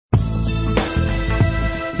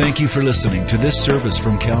Thank you for listening to this service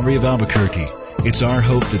from Calvary of Albuquerque. It's our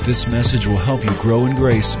hope that this message will help you grow in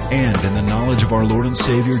grace and in the knowledge of our Lord and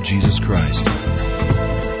Savior, Jesus Christ.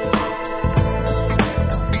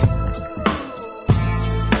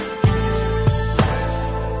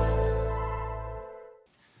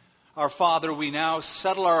 Our Father, we now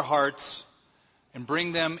settle our hearts and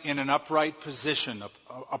bring them in an upright position,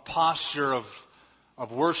 a posture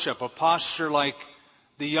of worship, a posture like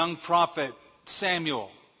the young prophet Samuel,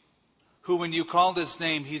 who when you called his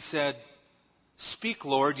name, he said, "Speak,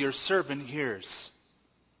 Lord, your servant hears."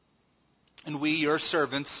 And we, your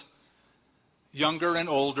servants, younger and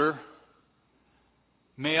older,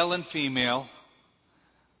 male and female,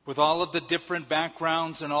 with all of the different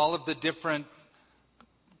backgrounds and all of the different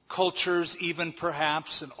cultures, even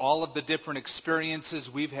perhaps, and all of the different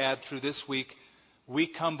experiences we've had through this week, we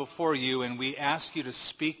come before you and we ask you to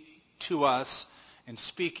speak to us and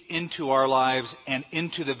speak into our lives and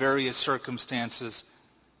into the various circumstances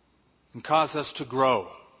and cause us to grow.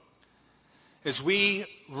 As we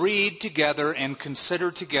read together and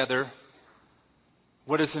consider together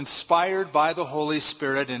what is inspired by the Holy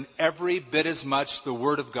Spirit and every bit as much the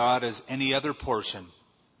Word of God as any other portion,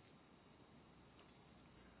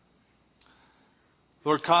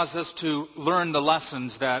 Lord, cause us to learn the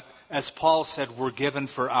lessons that, as Paul said, were given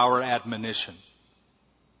for our admonition.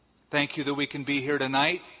 Thank you that we can be here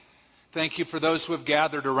tonight. Thank you for those who have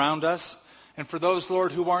gathered around us. And for those,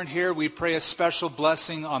 Lord, who aren't here, we pray a special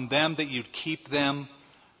blessing on them, that you'd keep them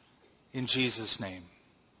in Jesus' name.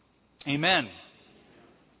 Amen.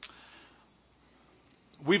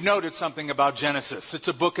 We've noted something about Genesis. It's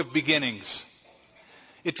a book of beginnings.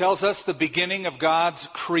 It tells us the beginning of God's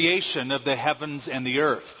creation of the heavens and the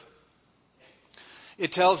earth.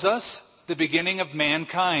 It tells us the beginning of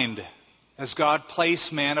mankind as God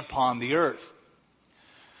placed man upon the earth.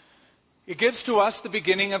 It gives to us the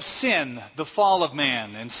beginning of sin, the fall of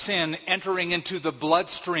man, and sin entering into the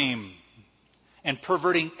bloodstream and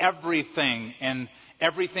perverting everything, and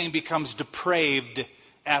everything becomes depraved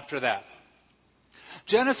after that.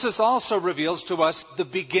 Genesis also reveals to us the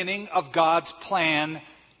beginning of God's plan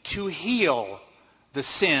to heal the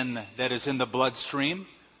sin that is in the bloodstream.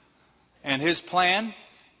 And his plan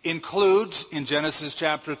includes, in Genesis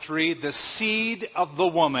chapter 3, the seed of the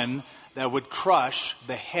woman that would crush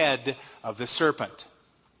the head of the serpent.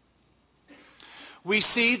 We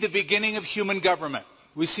see the beginning of human government.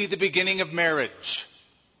 We see the beginning of marriage.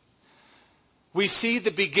 We see the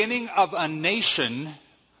beginning of a nation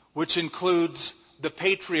which includes the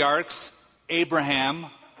patriarchs Abraham,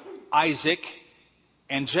 Isaac,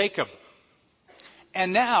 and Jacob.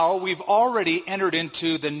 And now we've already entered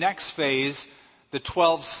into the next phase, the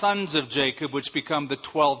 12 sons of Jacob, which become the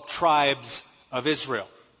 12 tribes of Israel.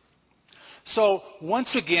 So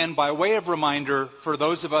once again, by way of reminder, for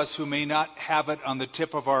those of us who may not have it on the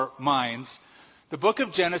tip of our minds, the book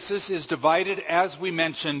of Genesis is divided, as we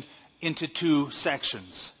mentioned, into two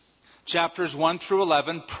sections. Chapters 1 through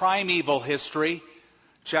 11, primeval history.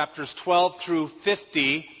 Chapters 12 through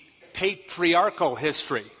 50, patriarchal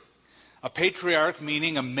history. A patriarch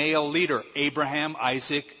meaning a male leader. Abraham,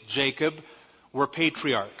 Isaac, Jacob were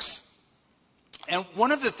patriarchs. And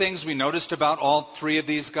one of the things we noticed about all three of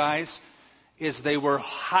these guys is they were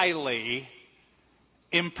highly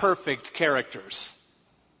imperfect characters,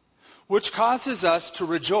 which causes us to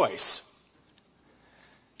rejoice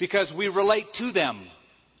because we relate to them.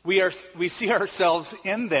 We see ourselves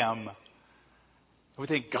in them. We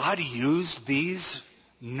think, God used these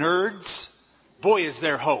nerds? Boy, is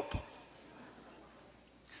there hope.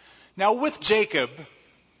 Now, with Jacob,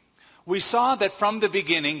 we saw that from the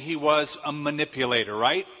beginning he was a manipulator,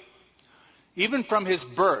 right? Even from his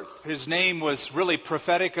birth, his name was really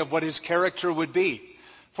prophetic of what his character would be.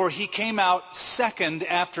 For he came out second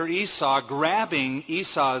after Esau, grabbing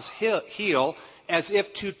Esau's heel as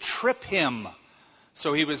if to trip him.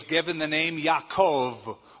 So he was given the name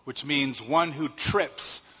Yaakov, which means one who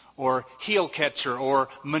trips, or heel catcher, or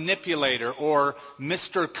manipulator, or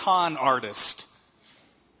Mr. Con artist.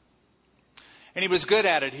 And he was good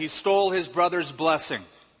at it. He stole his brother's blessing.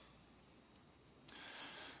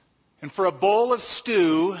 And for a bowl of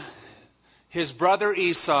stew, his brother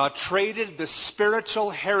Esau traded the spiritual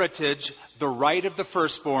heritage, the right of the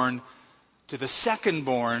firstborn, to the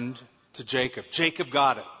secondborn, to Jacob. Jacob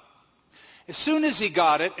got it. As soon as he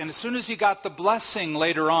got it, and as soon as he got the blessing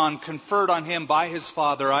later on conferred on him by his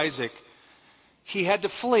father Isaac, he had to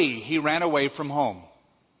flee. He ran away from home.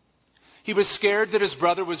 He was scared that his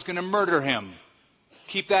brother was going to murder him.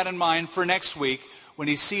 Keep that in mind for next week when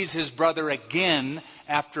he sees his brother again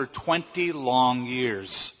after 20 long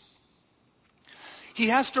years. He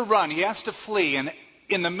has to run. He has to flee. And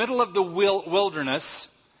in the middle of the wilderness,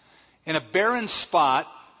 in a barren spot.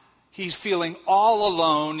 He's feeling all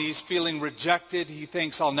alone. He's feeling rejected. He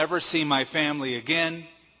thinks, I'll never see my family again.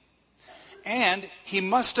 And he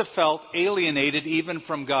must have felt alienated even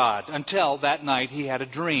from God until that night he had a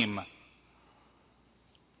dream.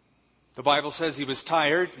 The Bible says he was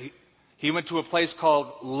tired. He went to a place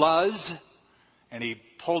called Luz, and he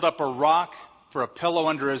pulled up a rock for a pillow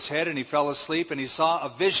under his head, and he fell asleep, and he saw a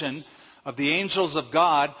vision of the angels of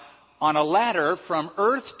God on a ladder from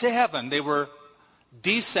earth to heaven. They were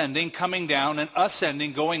descending, coming down, and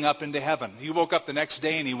ascending, going up into heaven. He woke up the next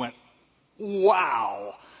day and he went,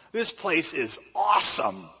 wow, this place is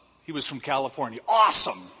awesome. He was from California.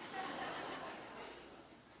 Awesome.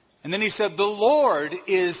 And then he said, the Lord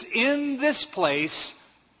is in this place,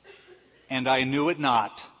 and I knew it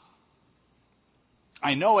not.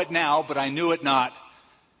 I know it now, but I knew it not.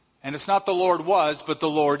 And it's not the Lord was, but the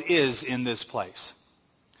Lord is in this place.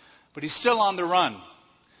 But he's still on the run.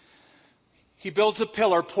 He builds a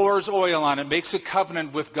pillar, pours oil on it, makes a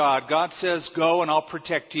covenant with God. God says, go and I'll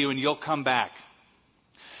protect you and you'll come back.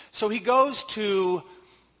 So he goes to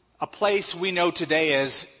a place we know today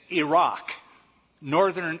as Iraq,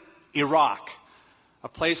 northern Iraq, a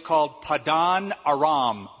place called Padan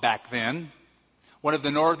Adam back then, one of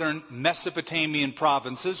the northern Mesopotamian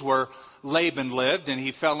provinces where Laban lived, and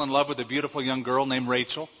he fell in love with a beautiful young girl named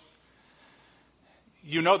Rachel.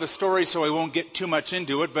 You know the story, so I won't get too much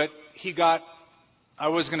into it, but he got, I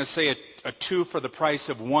was going to say a two for the price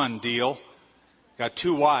of one deal. Got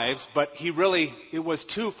two wives, but it was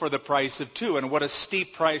two for the price of two, and what a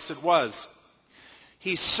steep price it was.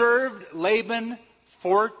 He served Laban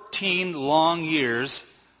 14 long years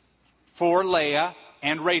for Leah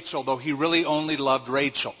and Rachel, though he really only loved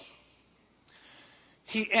Rachel.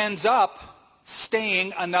 He ends up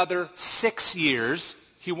staying another 6 years.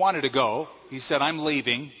 He wanted to go. He said, I'm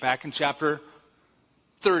leaving, back in chapter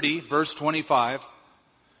 30, verse 25.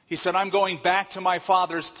 He said, I'm going back to my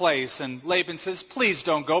father's place. And Laban says, please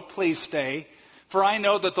don't go, please stay. For I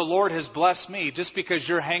know that the Lord has blessed me just because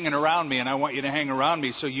you're hanging around me, and I want you to hang around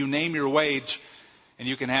me, so you name your wage and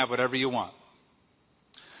you can have whatever you want.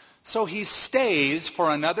 So he stays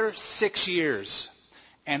for another 6 years.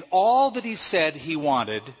 And all that he said he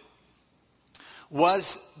wanted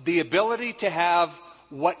was the ability to have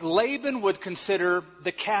what Laban would consider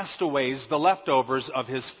the castaways, the leftovers of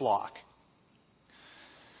his flock.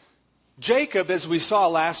 Jacob, as we saw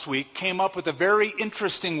last week, came up with a very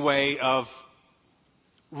interesting way of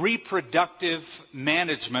reproductive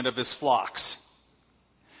management of his flocks.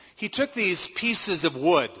 He took these pieces of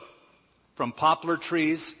wood from poplar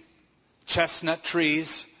trees, chestnut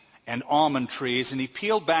trees, and almond trees, and he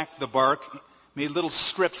peeled back the bark, made little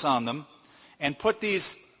strips on them, and put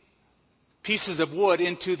these pieces of wood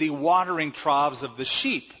into the watering troughs of the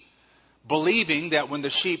sheep, believing that when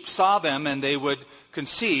the sheep saw them and they would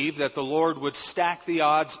conceive, that the Lord would stack the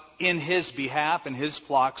odds in his behalf and his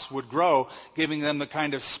flocks would grow, giving them the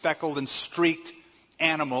kind of speckled and streaked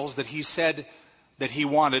animals that he said that he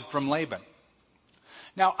wanted from Laban.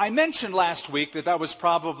 Now, I mentioned last week that was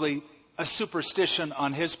probably a superstition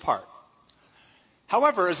on his part.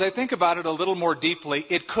 However, as I think about it a little more deeply,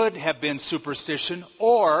 it could have been superstition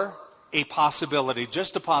or a possibility,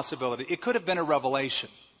 just a possibility. It could have been a revelation.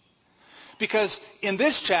 Because in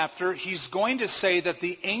this chapter, he's going to say that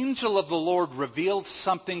the angel of the Lord revealed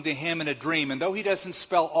something to him in a dream. And though he doesn't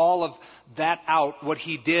spell all of that out, what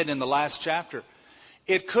he did in the last chapter,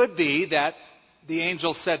 it could be that the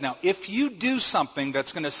angel said, now, if you do something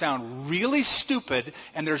that's going to sound really stupid,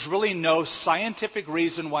 and there's really no scientific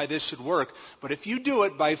reason why this should work, but if you do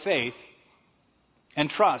it by faith and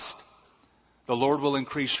trust, the Lord will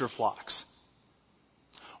increase your flocks.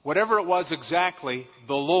 Whatever it was exactly,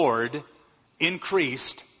 the Lord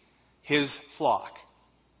increased his flock.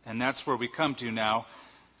 And that's where we come to now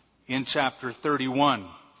in chapter 31.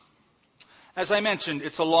 As I mentioned,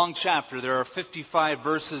 it's a long chapter. There are 55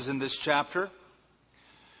 verses in this chapter.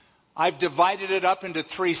 I've divided it up into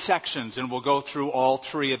 3 sections, and we'll go through all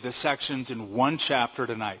 3 of the sections in one chapter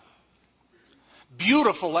tonight.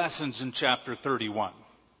 Beautiful lessons in chapter 31.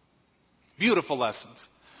 Beautiful lessons.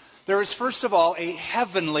 There is, first of all, a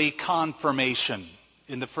heavenly confirmation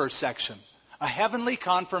in the first section. A heavenly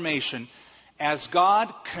confirmation as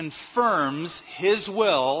God confirms his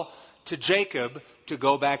will to Jacob to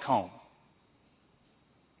go back home.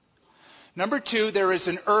 Number 2, there is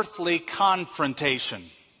an earthly confrontation.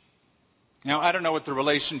 Now, I don't know what the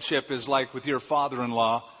relationship is like with your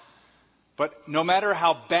father-in-law, but no matter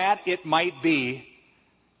how bad it might be,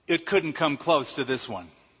 it couldn't come close to this one.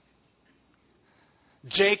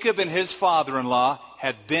 Jacob and his father-in-law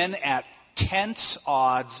had been at tense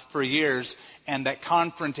odds for years, and that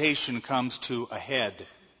confrontation comes to a head.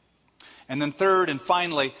 And then third and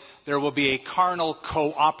finally, there will be a carnal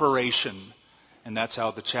cooperation. And that's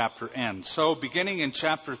how the chapter ends. So beginning in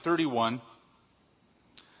chapter 31,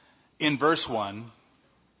 in verse 1,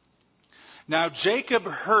 now Jacob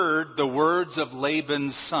heard the words of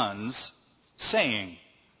Laban's sons, saying,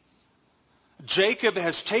 Jacob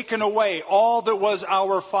has taken away all that was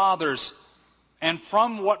our father's, and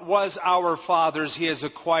from what was our father's he has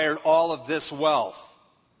acquired all of this wealth.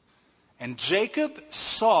 And Jacob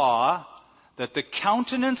saw that the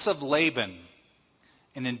countenance of Laban,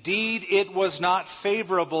 and indeed it was not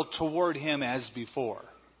favorable toward him as before.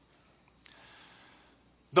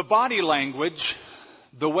 The body language,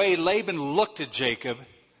 the way Laban looked at Jacob,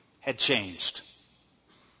 had changed.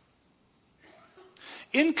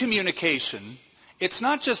 In communication, it's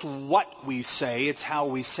not just what we say, it's how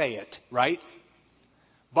we say it, right?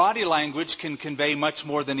 Body language can convey much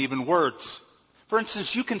more than even words. For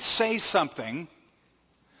instance, you can say something,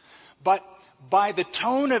 but by the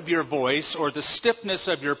tone of your voice or the stiffness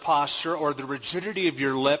of your posture or the rigidity of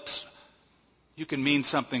your lips, you can mean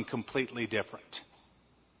something completely different.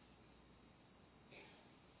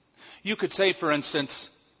 You could say, for instance,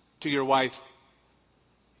 to your wife,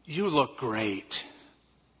 you look great.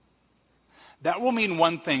 That will mean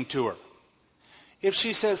one thing to her. If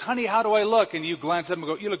she says, honey, how do I look? And you glance up and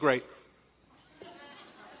go, you look great.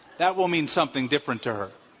 That will mean something different to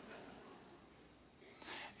her.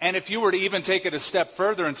 And if you were to even take it a step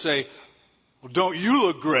further and say, well, don't you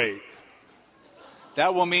look great?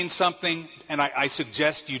 That will mean something, and I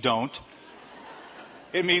suggest you don't.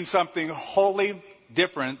 It means something wholly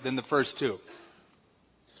different than the first two.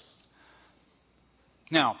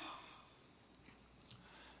 Now,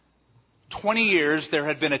 20 years there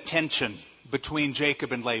had been a tension between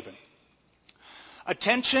Jacob and Laban. A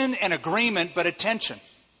tension and agreement, but a tension.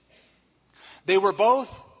 They were both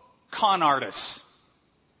con artists.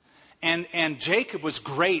 And Jacob was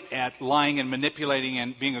great at lying and manipulating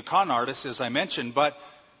and being a con artist, as I mentioned, but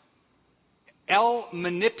el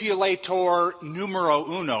manipulator numero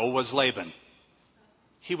uno was Laban.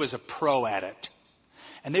 He was a pro at it.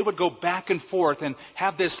 And they would go back and forth and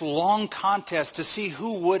have this long contest to see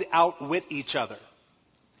who would outwit each other.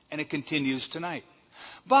 And it continues tonight.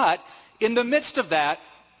 But in the midst of that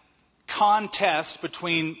contest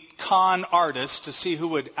between con artists to see who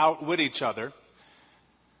would outwit each other,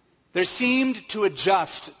 there seemed to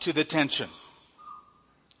adjust to the tension.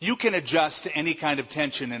 You can adjust to any kind of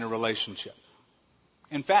tension in a relationship.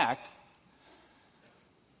 In fact,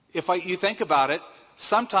 if you think about it,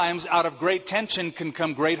 sometimes out of great tension can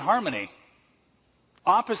come great harmony.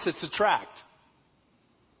 Opposites attract.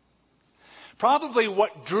 Probably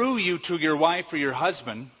what drew you to your wife or your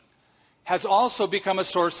husband has also become a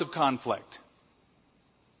source of conflict.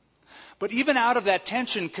 But even out of that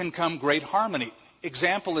tension can come great harmony.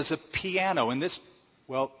 Example is a piano.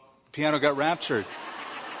 The piano got raptured.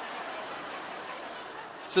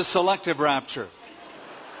 It's a selective rapture.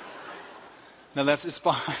 Now it's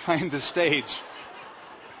behind the stage.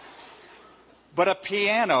 But a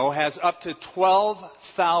piano has up to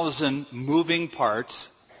 12,000 moving parts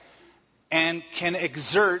and can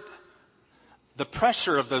exert the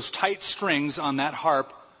pressure of those tight strings on that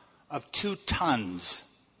harp of 2 tons.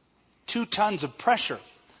 2 tons of pressure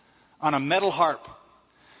on a metal harp.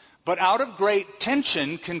 But out of great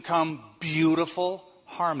tension can come beautiful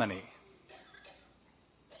harmony.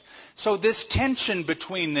 So this tension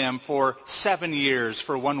between them for 7 years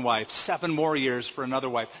for one wife, 7 more years for another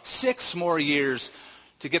wife, 6 more years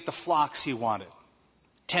to get the flocks he wanted.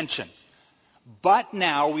 Tension. But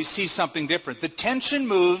now we see something different. The tension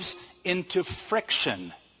moves into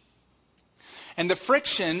friction. And the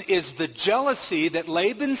friction is the jealousy that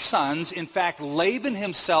Laban's sons, in fact, Laban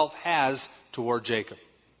himself has toward Jacob.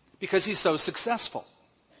 Because he's so successful.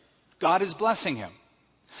 God is blessing him.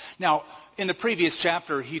 Now, in the previous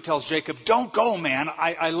chapter, he tells Jacob, don't go, man.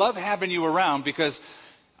 I love having you around because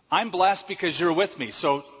I'm blessed because you're with me.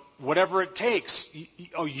 So whatever it takes,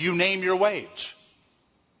 you name your wage.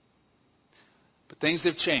 But things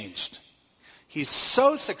have changed. He's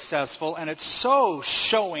so successful and it's so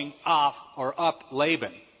showing off or up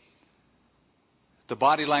Laban. The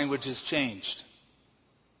body language has changed.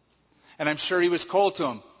 And I'm sure he was cold to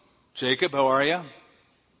him. Jacob, how are you?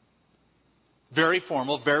 Very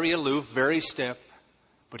formal, very aloof, very stiff.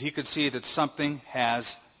 But he could see that something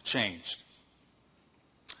has changed.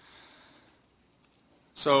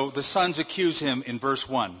 So the sons accuse him in verse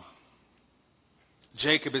 1.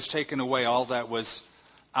 Jacob has taken away all that was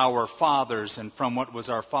our father's, and from what was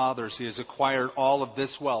our father's, he has acquired all of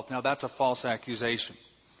this wealth. Now that's a false accusation.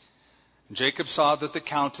 Jacob saw that the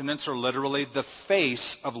countenance, or literally the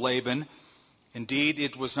face of Laban, indeed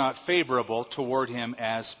it was not favorable toward him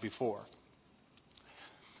as before.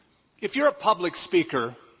 If you're a public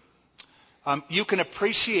speaker, you can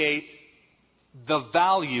appreciate the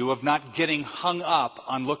value of not getting hung up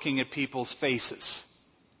on looking at people's faces.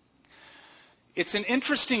 It's an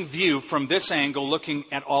interesting view from this angle, looking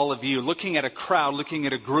at all of you, looking at a crowd, looking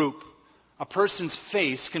at a group. A person's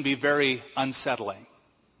face can be very unsettling.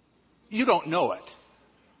 You don't know it.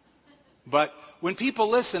 But when people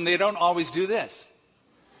listen, they don't always do this.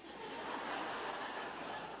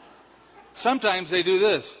 Sometimes they do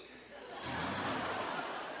this.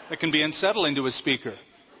 It can be unsettling to a speaker.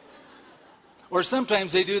 Or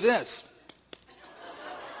sometimes they do this.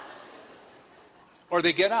 Or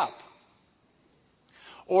they get up.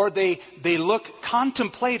 Or they look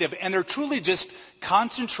contemplative, and they're truly just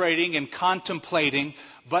concentrating and contemplating,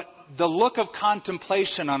 but the look of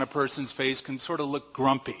contemplation on a person's face can sort of look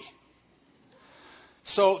grumpy.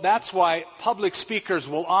 So that's why public speakers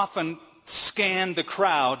will often scan the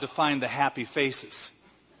crowd to find the happy faces.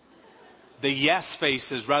 The yes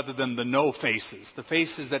faces rather than the no faces. The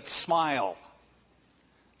faces that smile.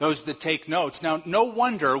 Those that take notes. Now, no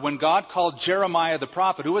wonder when God called Jeremiah the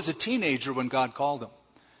prophet, who was a teenager when God called him,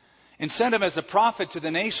 and sent him as a prophet to the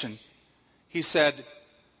nation, he said,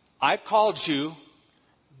 I've called you.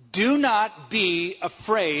 Do not be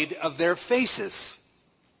afraid of their faces,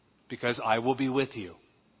 because I will be with you.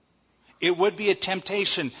 It would be a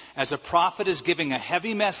temptation as a prophet is giving a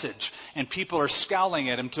heavy message and people are scowling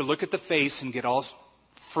at him to look at the face and get all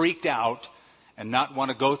freaked out and not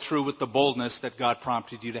want to go through with the boldness that God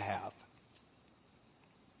prompted you to have.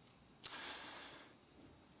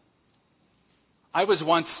 I was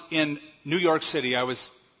once in New York City. I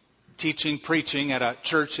was preaching at a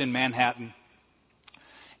church in Manhattan.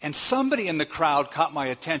 And somebody in the crowd caught my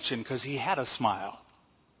attention because he had a smile.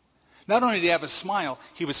 Not only did he have a smile,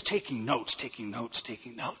 he was taking notes.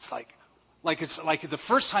 Like it's like the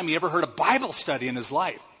first time he ever heard a Bible study in his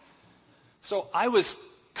life. So I was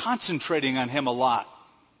concentrating on him a lot.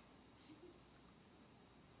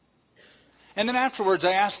 And then afterwards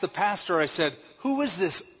I asked the pastor, I said, who is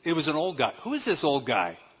this? It was an old guy. Who is this old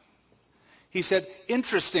guy? He said,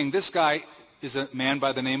 interesting, this guy is a man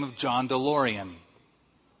by the name of John DeLorean.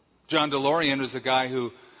 John DeLorean was a guy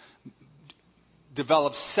who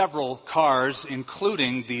developed several cars,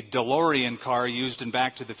 including the DeLorean car used in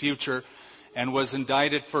Back to the Future, and was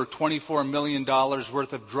indicted for $24 million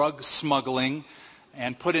worth of drug smuggling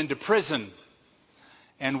and put into prison.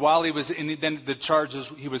 And while he was in the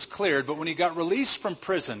charges, he was cleared. But when he got released from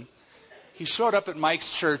prison, he showed up at Mike's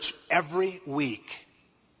church every week.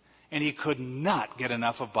 And he could not get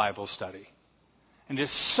enough of Bible study. And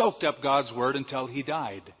just soaked up God's Word until he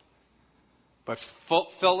died. But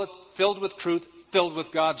filled with truth, filled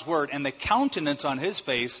with God's Word. And the countenance on his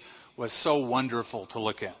face was so wonderful to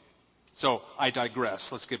look at. So I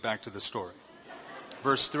digress. Let's get back to the story.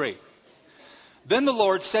 Verse 3. Then the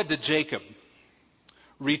Lord said to Jacob,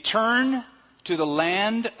 return to the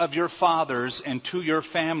land of your fathers and to your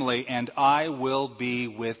family, and I will be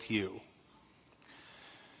with you.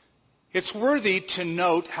 It's worthy to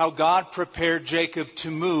note how God prepared Jacob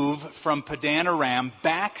to move from Padan Aram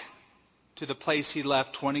back to the place he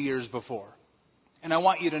left 20 years before. And I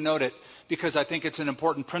want you to note it because I think it's an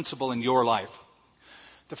important principle in your life.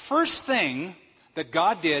 The first thing that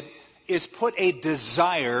God did is put a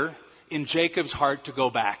desire in Jacob's heart to go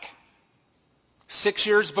back. 6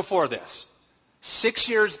 years before this,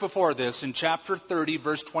 in chapter 30,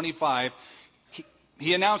 verse 25,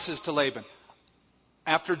 he announces to Laban,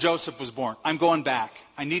 after Joseph was born, I'm going back.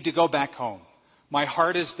 I need to go back home. My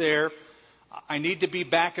heart is there. I need to be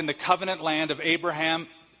back in the covenant land of Abraham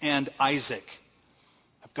and Isaac.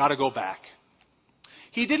 I've got to go back.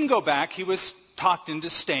 He didn't go back. He was talked into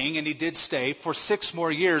staying, and he did stay for 6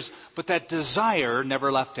 more years, but that desire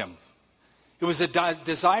never left him. It was a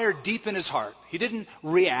desire deep in his heart. He didn't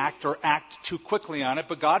react or act too quickly on it,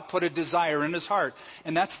 but God put a desire in his heart.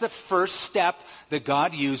 And that's the first step that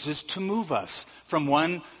God uses to move us from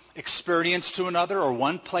one experience to another or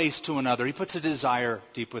one place to another. He puts a desire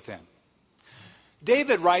deep within.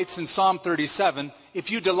 David writes in Psalm 37,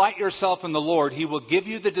 if you delight yourself in the Lord, He will give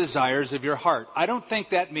you the desires of your heart. I don't think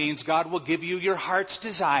that means God will give you your heart's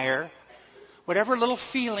desire. Whatever little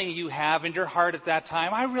feeling you have in your heart at that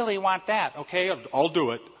time, I really want that. Okay, I'll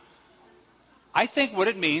do it. I think what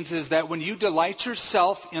it means is that when you delight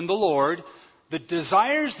yourself in the Lord, the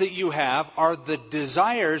desires that you have are the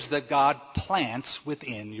desires that God plants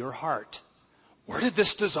within your heart. Where did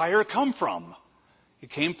this desire come from?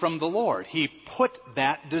 It came from the Lord. He put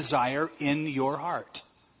that desire in your heart.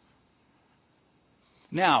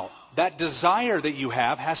 Now, that desire that you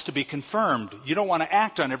have has to be confirmed. You don't want to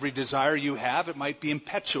act on every desire you have. It might be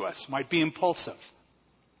impetuous, might be impulsive.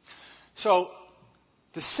 So,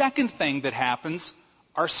 the second thing that happens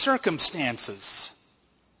are circumstances.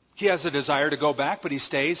 He has a desire to go back, but he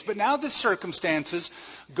stays. But now the circumstances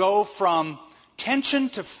go from tension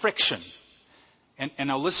to friction. And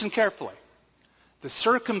now listen carefully. The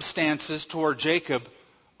circumstances toward Jacob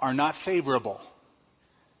are not favorable.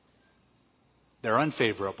 They're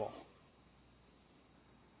unfavorable.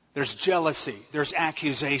 There's jealousy. There's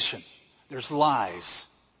accusation. There's lies.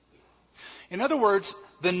 In other words,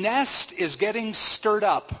 the nest is getting stirred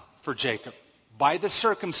up for Jacob by the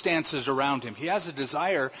circumstances around him. He has a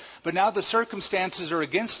desire, but now the circumstances are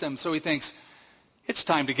against him, so he thinks, it's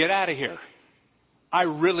time to get out of here. I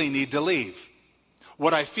really need to leave.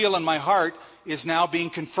 What I feel in my heart is now being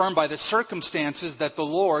confirmed by the circumstances that the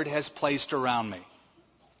Lord has placed around me.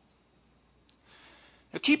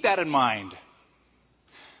 Now keep that in mind.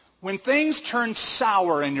 When things turn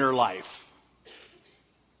sour in your life,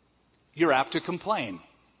 you're apt to complain.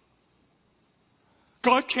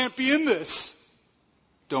 God can't be in this.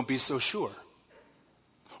 Don't be so sure.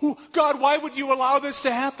 Oh, God, why would you allow this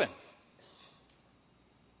to happen?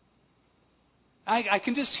 I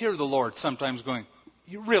can just hear the Lord sometimes going,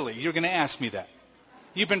 you're going to ask me that?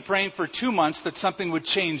 You've been praying for 2 months that something would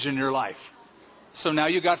change in your life. So now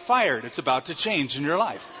you got fired. It's about to change in your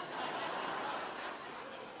life.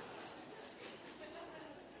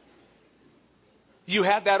 You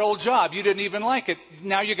had that old job. You didn't even like it.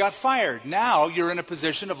 Now you got fired. Now you're in a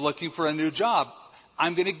position of looking for a new job.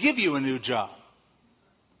 I'm going to give you a new job.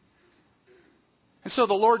 And so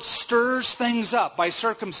the Lord stirs things up by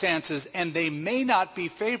circumstances, and they may not be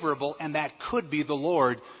favorable, and that could be the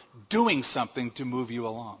Lord doing something to move you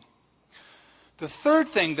along. The third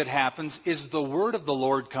thing that happens is the word of the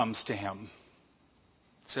Lord comes to him.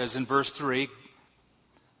 It says in verse 3,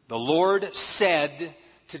 the Lord said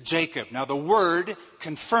to Jacob. Now the word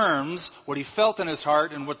confirms what he felt in his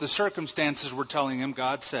heart and what the circumstances were telling him.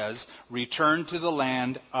 God says, return to the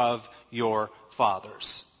land of your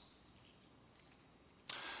fathers.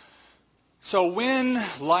 So when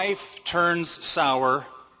life turns sour,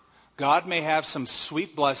 God may have some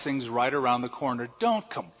sweet blessings right around the corner. Don't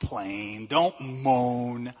complain. Don't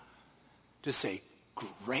moan. Just say,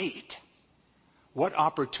 great. What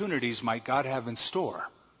opportunities might God have in store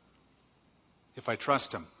if I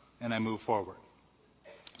trust him and I move forward?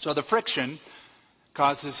 So the friction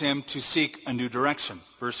causes him to seek a new direction.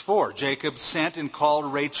 Verse 4, Jacob sent and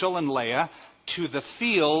called Rachel and Leah to the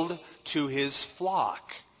field to his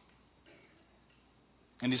flock.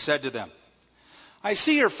 And he said to them, I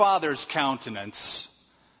see your father's countenance,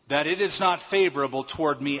 that it is not favorable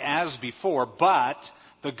toward me as before, but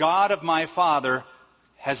the God of my father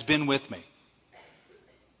has been with me.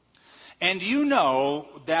 And you know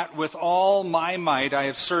that with all my might I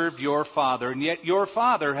have served your father, and yet your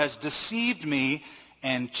father has deceived me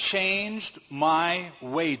and changed my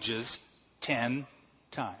wages 10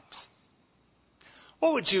 times.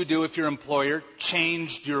 What would you do if your employer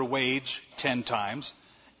changed your wage 10 times?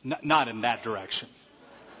 Not in that direction.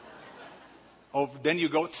 Oh, then you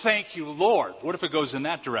go, thank you, Lord. What if it goes in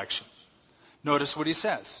that direction? Notice what he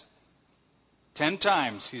says. 10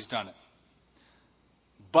 times he's done it.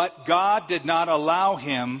 But God did not allow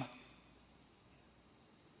him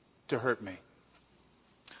to hurt me.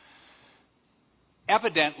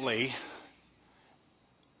 Evidently,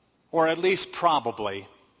 or at least probably,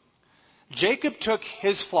 Jacob took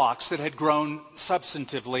his flocks that had grown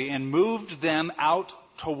substantively and moved them out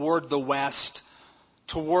toward the west,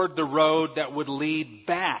 toward the road that would lead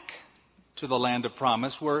back to the land of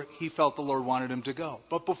promise where he felt the Lord wanted him to go.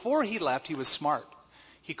 But before he left, he was smart.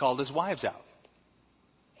 He called his wives out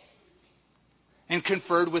and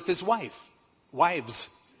conferred with his wives.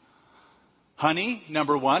 Honey,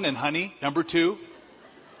 number 1, and honey, number 2.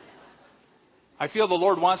 I feel the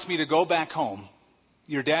Lord wants me to go back home.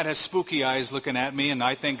 Your dad has spooky eyes looking at me, and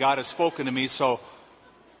I think God has spoken to me, so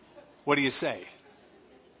what do you say?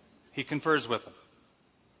 He confers with them.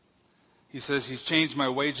 He says, he's changed my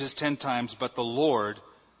wages 10 times, but the Lord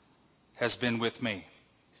has been with me.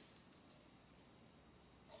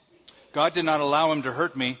 God did not allow him to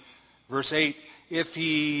hurt me. Verse 8, if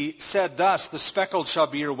he said thus, the speckled shall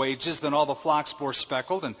be your wages, then all the flocks bore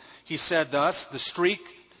speckled. And he said thus, the streak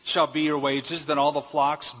shall be your wages, then all the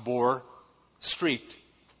flocks bore streaked.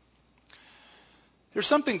 There's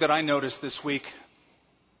something that I noticed this week,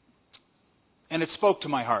 and it spoke to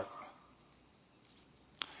my heart.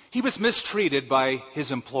 He was mistreated by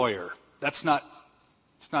his employer. It's not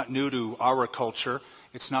new to our culture.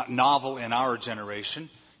 It's not novel in our generation.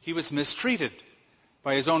 He was mistreated.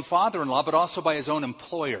 by his own father-in-law, but also by his own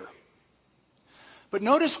employer. But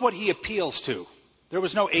notice what he appeals to. There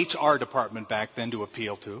was no HR department back then to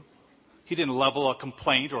appeal to. He didn't level a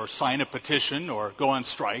complaint or sign a petition or go on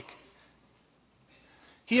strike.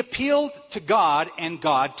 He appealed to God, and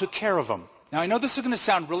God took care of him. Now, I know this is going to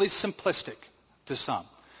sound really simplistic to some.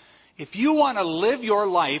 If you want to live your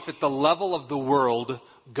life at the level of the world,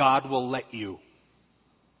 God will let you.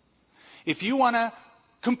 If you want to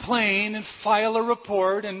complain and file a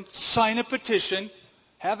report and sign a petition,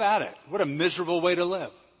 have at it. What a miserable way to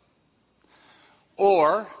live.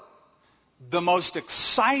 Or, the most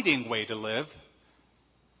exciting way to live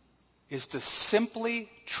is to simply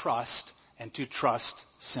trust and to trust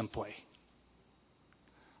simply.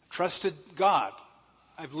 I've trusted God.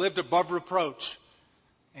 I've lived above reproach.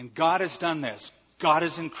 And God has done this. God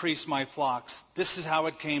has increased my flocks. This is how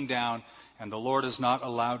it came down. And the Lord has not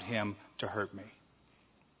allowed him to hurt me.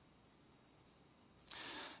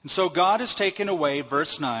 And so God has taken away,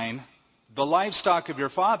 verse 9, the livestock of your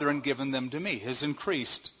father and given them to me. His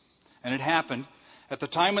increased. And it happened at the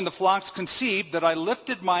time when the flocks conceived that I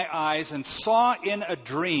lifted my eyes and saw in a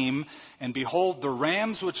dream, and behold, the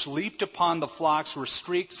rams which leaped upon the flocks were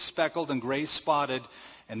streaked, speckled, and gray spotted.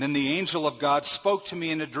 And then the angel of God spoke to me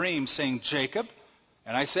in a dream, saying, Jacob.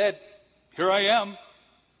 And I said, here I am.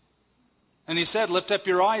 And he said, lift up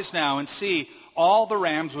your eyes now and see, all the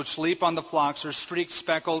rams which leap on the flocks are streaked,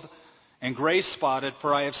 speckled, and gray spotted,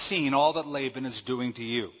 for I have seen all that Laban is doing to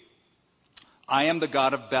you. I am the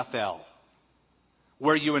God of Bethel,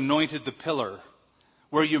 where you anointed the pillar,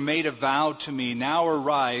 where you made a vow to me. Now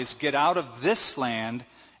arise, get out of this land,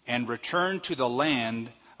 and return to the land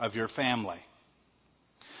of your family.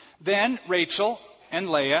 Then Rachel and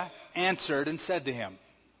Leah answered and said to him,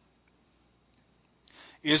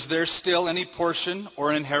 is there still any portion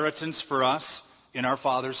or inheritance for us in our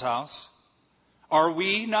father's house? Are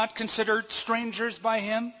we not considered strangers by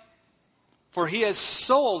him? For he has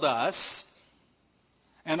sold us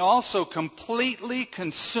and also completely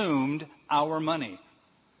consumed our money.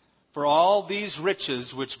 For all these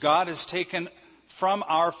riches which God has taken from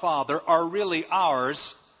our father are really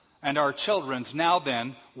ours and our children's. Now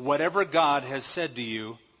then, whatever God has said to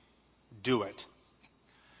you, do it.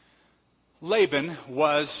 Laban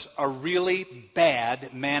was a really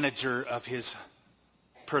bad manager of his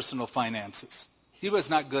personal finances. He was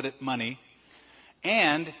not good at money.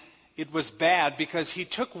 And it was bad because he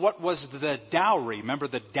took what was the dowry. Remember,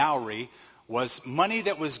 the dowry was money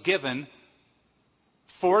that was given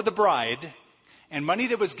for the bride, and money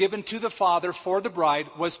that was given to the father for the bride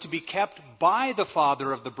was to be kept by the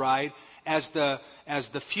father of the bride as the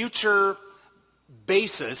future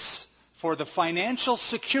basis for the financial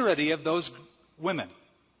security of those women.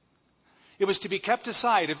 It was to be kept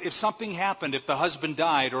aside. If something happened, if the husband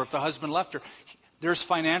died or if the husband left her, there's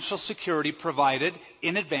financial security provided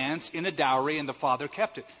in advance in a dowry, and the father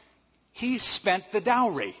kept it. He spent the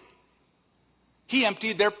dowry. He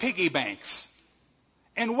emptied their piggy banks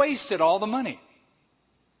and wasted all the money.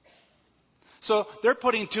 So they're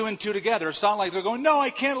putting two and two together. It's not like they're going, no,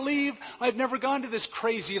 I can't leave. I've never gone to this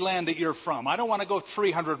crazy land that you're from. I don't want to go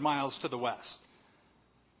 300 miles to the west.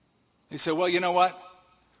 They say, well, you know what?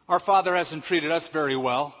 Our father hasn't treated us very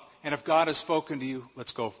well. And if God has spoken to you,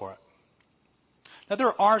 let's go for it. Now,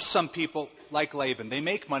 there are some people like Laban. They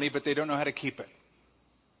make money, but they don't know how to keep it.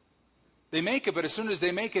 They make it, but as soon as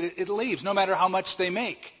they make it, it leaves, no matter how much they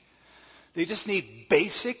make. They just need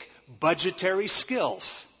basic budgetary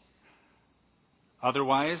skills.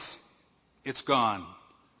 Otherwise, it's gone.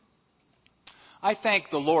 I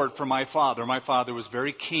thank the Lord for my father. My father was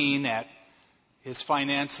very keen at his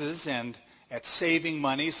finances and at saving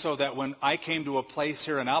money, so that when I came to a place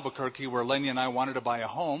here in Albuquerque where Lenny and I wanted to buy a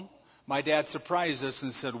home, my dad surprised us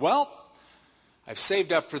and said, well, I've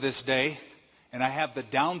saved up for this day, and I have the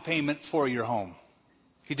down payment for your home.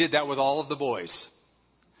 He did that with all of the boys.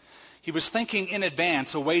 He was thinking in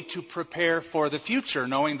advance, a way to prepare for the future,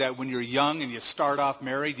 knowing that when you're young and you start off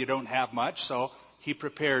married, you don't have much. So he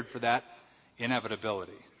prepared for that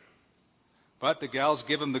inevitability. But the gals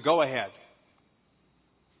give him the go-ahead.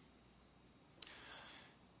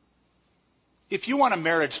 If you want a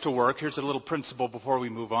marriage to work, here's a little principle before we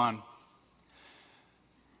move on.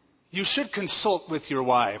 You should consult with your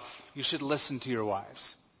wife. You should listen to your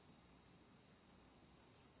wives.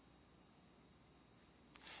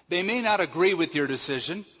 They may not agree with your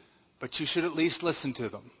decision, but you should at least listen to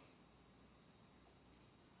them.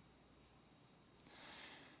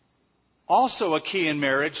 Also a key in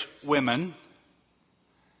marriage, women,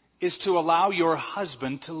 is to allow your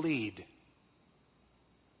husband to lead.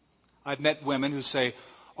 I've met women who say,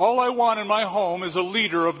 All I want in my home is a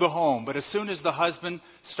leader of the home. But as soon as the husband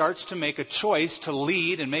starts to make a choice to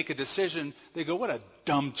lead and make a decision, they go, what a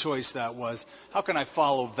dumb choice that was. How can I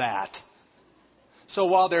follow that? So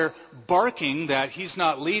while they're barking that he's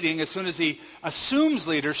not leading, as soon as he assumes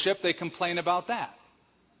leadership, they complain about that.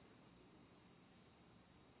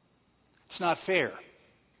 It's not fair.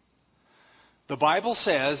 The Bible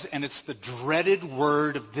says, and it's the dreaded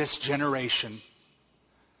word of this generation,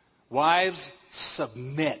 wives,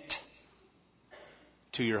 submit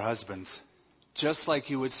to your husbands, just like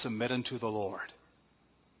you would submit unto the Lord.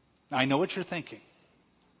 Now, I know what you're thinking.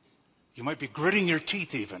 You might be gritting your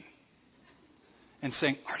teeth even and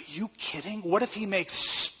saying, are you kidding? What if he makes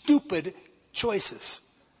stupid choices?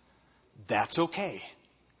 That's okay.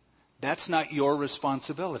 That's not your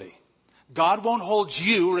responsibility. God won't hold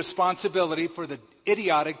you responsibility for the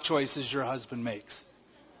idiotic choices your husband makes.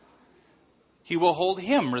 He will hold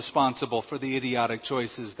him responsible for the idiotic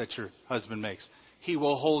choices that your husband makes. He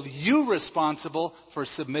will hold you responsible for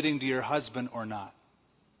submitting to your husband or not.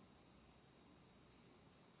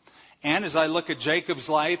 And as I look at Jacob's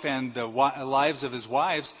life and the lives of his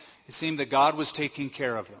wives, it seemed that God was taking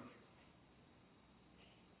care of them.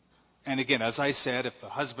 And again, as I said, if the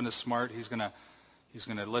husband is smart, he's going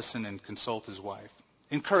to listen and consult his wife.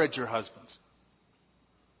 Encourage your husbands.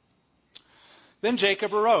 Then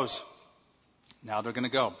Jacob arose. Now they're going to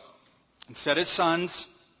go. And set his sons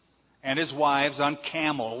and his wives on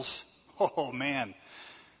camels. Oh, man.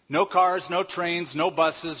 No cars, no trains, no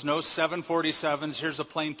buses, no 747s. Here's a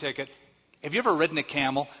plane ticket. Have you ever ridden a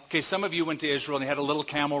camel? Okay, some of you went to Israel and you had a little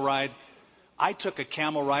camel ride. I took a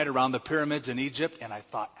camel ride around the pyramids in Egypt, and I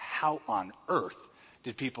thought, how on earth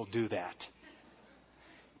did people do that?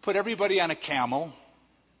 Put everybody on a camel.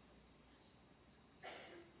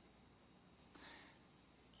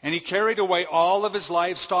 And he carried away all of his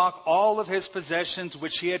livestock, all of his possessions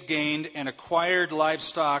which he had gained, and acquired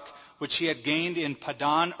livestock which he had gained in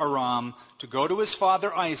Padan Aram, to go to his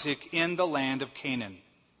father Isaac in the land of Canaan.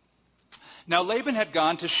 Now Laban had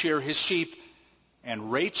gone to shear his sheep,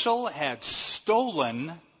 and Rachel had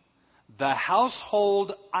stolen the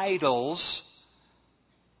household idols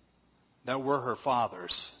that were her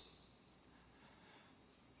father's.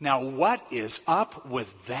 Now what is up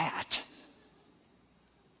with that?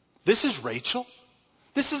 This is Rachel.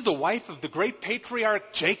 This is the wife of the great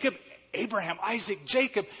patriarch Jacob, Abraham, Isaac,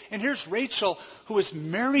 Jacob. And here's Rachel, who was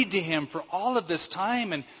married to him for all of this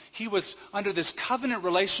time. And he was under this covenant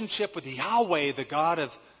relationship with Yahweh, the God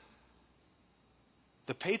of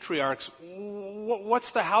the patriarchs.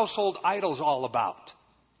 What's the household idols all about?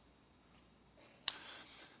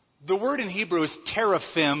 The word in Hebrew is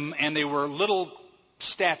teraphim, and they were little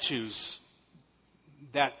statues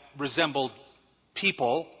that resembled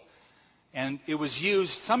people. And it was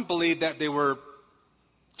used, some believe that they were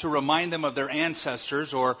to remind them of their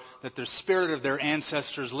ancestors, or that the spirit of their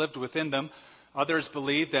ancestors lived within them. Others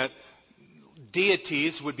believe that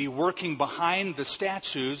deities would be working behind the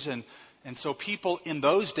statues, and so people in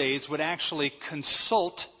those days would actually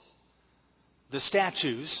consult the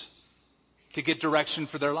statues to get direction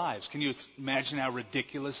for their lives. Can you imagine how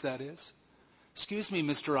ridiculous that is? Excuse me,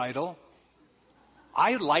 Mr. Idol.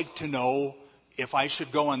 I'd like to know if I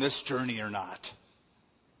should go on this journey or not.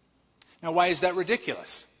 Now, why is that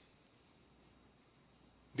ridiculous?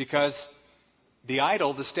 Because the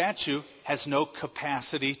idol, the statue, has no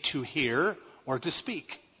capacity to hear or to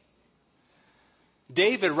speak.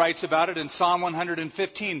 David writes about it in Psalm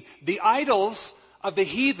 115. The idols of the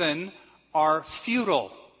heathen are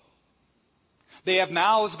futile. They have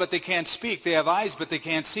mouths, but they can't speak. They have eyes, but they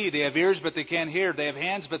can't see. They have ears, but they can't hear. They have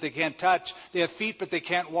hands, but they can't touch. They have feet, but they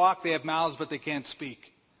can't walk. They have mouths, but they can't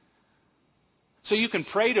speak. So you can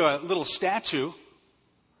pray to a little statue,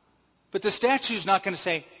 but the statue's not going to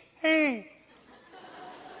say, hey,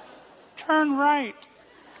 turn right.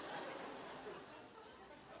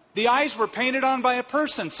 The eyes were painted on by a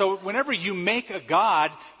person. So whenever you make a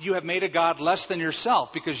god, you have made a god less than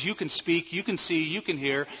yourself, because you can speak, you can see, you can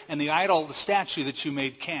hear, and the idol, the statue that you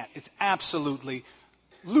made, can't. It's absolutely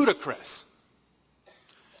ludicrous.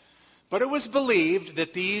 But it was believed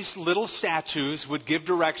that these little statues would give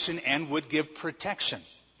direction and would give protection.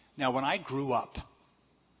 Now, when I grew up,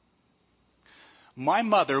 my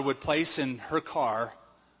mother would place in her car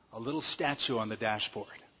a little statue on the dashboard.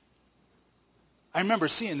 I remember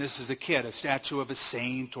seeing this as a kid, a statue of a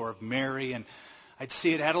saint or of Mary, and I'd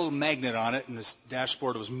see it had a little magnet on it, and this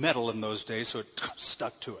dashboard was metal in those days, so it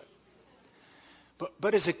stuck to it.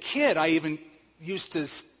 But as a kid, I even used to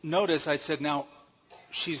notice, I said, now,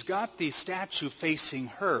 she's got the statue facing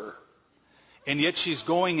her, and yet she's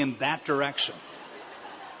going in that direction.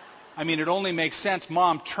 I mean, it only makes sense.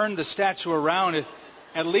 Mom, turn the statue around.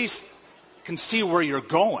 At least can see where you're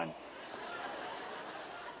going.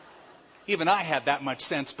 Even I had that much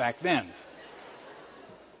sense back then.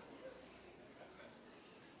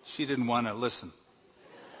 She didn't want to listen.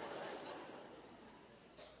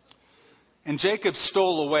 And Jacob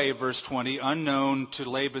stole away, verse 20, unknown to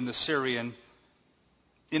Laban the Syrian,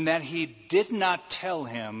 in that he did not tell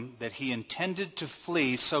him that he intended to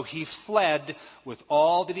flee, so he fled with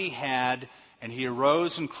all that he had, and he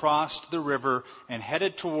arose and crossed the river and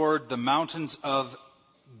headed toward the mountains of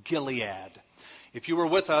Gilead. If you were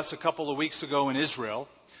with us a couple of weeks ago in Israel,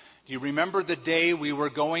 do you remember the day we were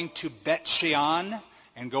going to Bet Shean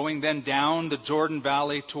and going then down the Jordan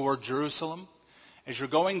Valley toward Jerusalem? As you're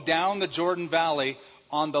going down the Jordan Valley,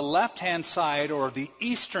 on the left-hand side or the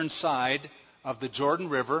eastern side of the Jordan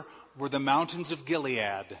River were the mountains of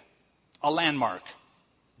Gilead, a landmark.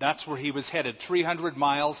 That's where he was headed, 300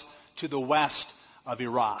 miles to the west of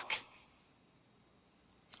Iraq.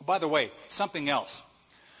 By the way, something else.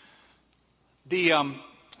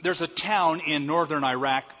 There's a town in northern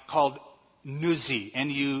Iraq called Nuzi,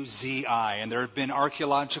 N-U-Z-I, and there have been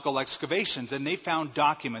archaeological excavations, and they found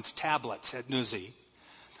documents, tablets at Nuzi,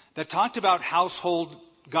 that talked about household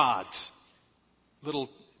gods, little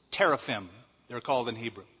teraphim, they're called in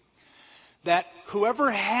Hebrew, that whoever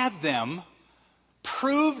had them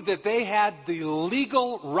proved that they had the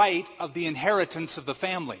legal right of the inheritance of the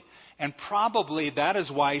family. And probably that is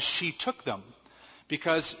why she took them,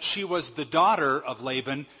 because she was the daughter of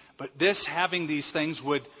Laban, but having these things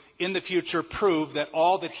would in the future prove that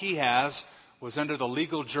all that he has was under the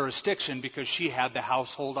legal jurisdiction because she had the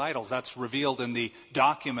household idols. That's revealed in the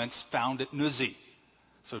documents found at Nuzi.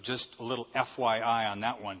 So just a little FYI on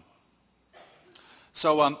that one.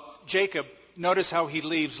 So Jacob, notice how he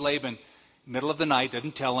leaves Laban middle of the night,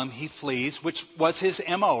 doesn't tell him, he flees, which was his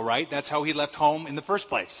MO, right? That's how he left home in the first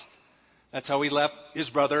place. That's how he left his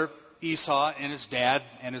brother Esau and his dad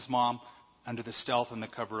and his mom under the stealth and the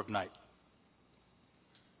cover of night.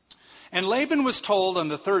 And Laban was told on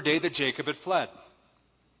the third day that Jacob had fled.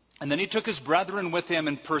 And then he took his brethren with him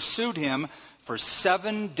and pursued him for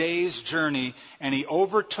 7 days' journey, and he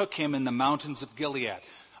overtook him in the mountains of Gilead.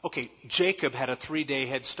 Okay, Jacob had a 3-day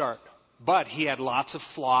head start, but he had lots of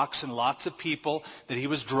flocks and lots of people that he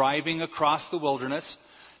was driving across the wilderness.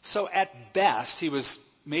 So at best, he was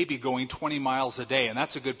maybe going 20 miles a day, and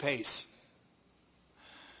that's a good pace.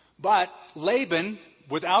 But Laban,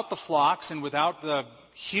 without the flocks and without the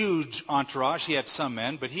huge entourage, he had some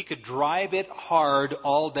men, but he could drive it hard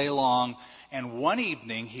all day long. And one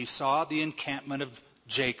evening, he saw the encampment of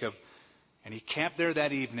Jacob, and he camped there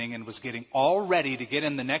that evening and was getting all ready to get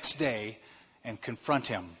in the next day and confront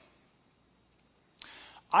him.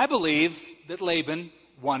 I believe that Laban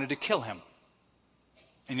wanted to kill him,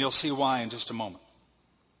 and you'll see why in just a moment.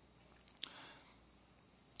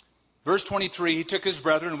 Verse 23, he took his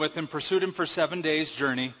brethren with him, pursued him for 7 days'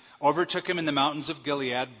 journey, overtook him in the mountains of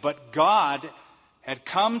Gilead. But God had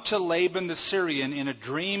come to Laban the Syrian in a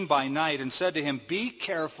dream by night and said to him, "Be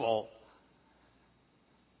careful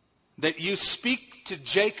that you speak to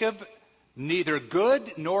Jacob neither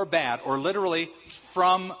good nor bad," or literally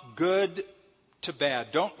from good to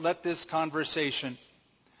bad. Don't let this conversation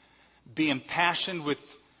be impassioned with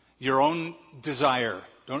your own desire.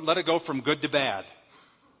 Don't let it go from good to bad.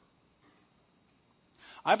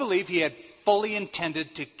 I believe he had fully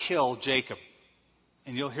intended to kill Jacob.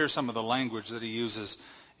 And you'll hear some of the language that he uses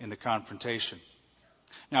in the confrontation.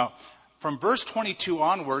 Now, from verse 22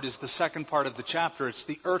 onward is the second part of the chapter. It's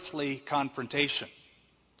the earthly confrontation.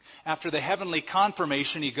 After the heavenly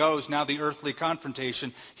confirmation, he goes. Now the earthly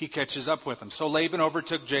confrontation, he catches up with him. So Laban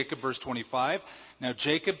overtook Jacob, verse 25. Now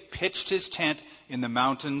Jacob pitched his tent in the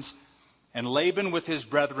mountains, and Laban with his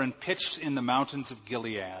brethren pitched in the mountains of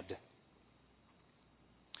Gilead.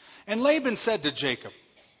 And Laban said to Jacob,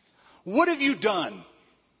 "What have you done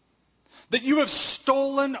that you have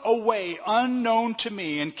stolen away unknown to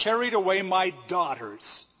me and carried away my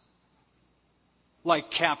daughters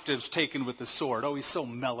like captives taken with the sword?" Oh, he's so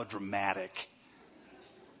melodramatic.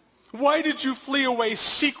 "Why did you flee away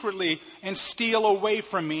secretly and steal away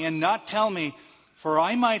from me and not tell me? For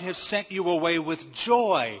I might have sent you away with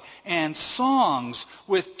joy and songs,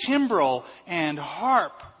 with timbrel and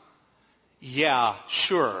harp." Yeah,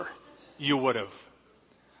 sure, you would have.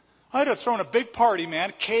 I'd have thrown a big party,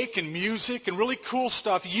 man, cake and music and really cool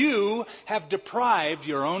stuff. You have deprived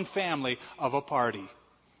your own family of a party.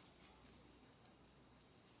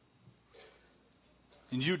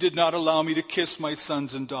 And you did not allow me to kiss my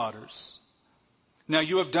sons and daughters. Now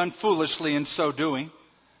you have done foolishly in so doing.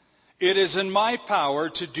 It is in my power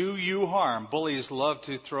to do you harm. Bullies love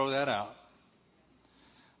to throw that out.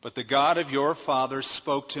 But the God of your father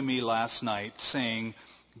spoke to me last night, saying,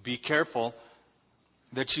 be careful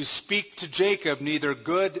that you speak to Jacob neither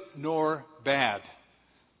good nor bad.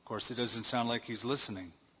 Of course, it doesn't sound like he's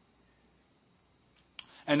listening.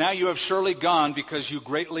 And now you have surely gone because you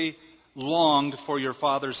greatly longed for your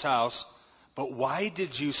father's house. But why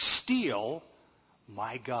did you steal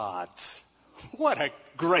my gods? What a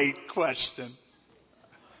great question.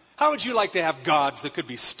 How would you like to have gods that could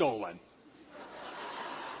be stolen?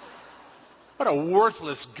 What a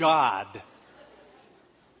worthless God.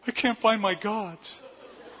 I can't find my gods.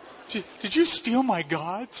 Did you steal my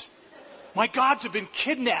gods? My gods have been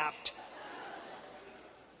kidnapped.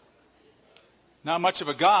 Not much of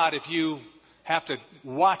a God if you have to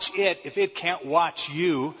watch it, if it can't watch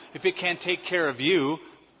you, if it can't take care of you,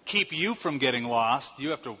 keep you from getting lost,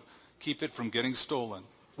 you have to keep it from getting stolen.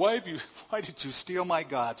 Why did you steal my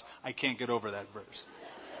gods? I can't get over that verse.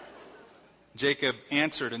 Jacob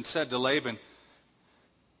answered and said to Laban,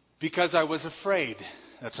 because I was afraid.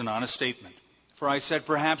 That's an honest statement. For I said,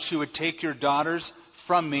 perhaps you would take your daughters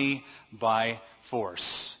from me by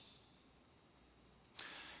force.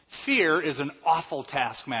 Fear is an awful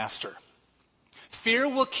taskmaster. Fear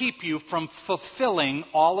will keep you from fulfilling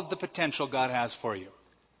all of the potential God has for you.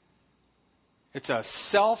 It's a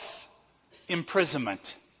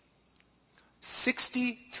self-imprisonment.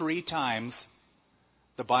 63 times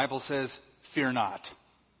the Bible says, fear not.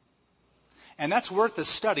 And that's worth a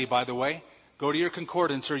study, by the way. Go to your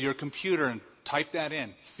concordance or your computer and type that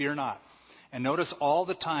in, fear not. And notice all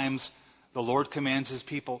the times the Lord commands his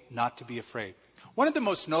people not to be afraid. One of the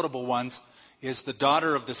most notable ones is the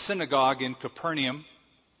daughter of the synagogue in Capernaum.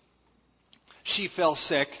 She fell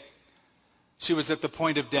sick. She was at the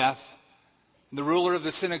point of death. And the ruler of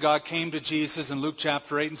the synagogue came to Jesus in Luke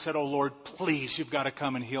chapter 8 and said, oh Lord, please, you've got to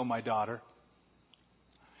come and heal my daughter.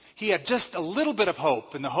 He had just a little bit of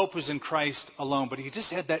hope, and the hope was in Christ alone, but he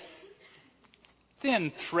just had that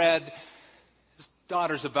thin thread. His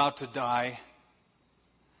daughter's about to die.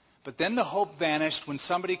 But then the hope vanished when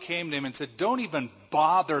somebody came to him and said, don't even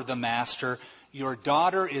bother the master. Your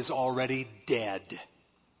daughter is already dead.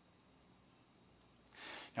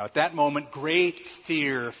 Now at that moment, great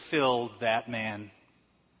fear filled that man.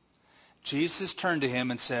 Jesus turned to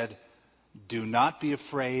him and said, do not be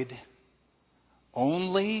afraid.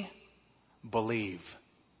 Only believe.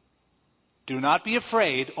 Do not be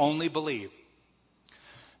afraid, only believe.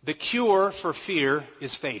 The cure for fear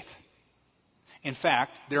is faith. In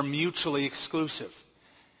fact, they're mutually exclusive.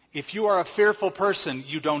 If you are a fearful person,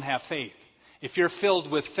 you don't have faith. If you're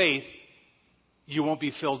filled with faith, you won't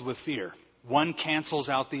be filled with fear. One cancels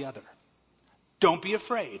out the other. Don't be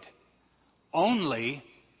afraid. Only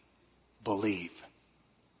believe.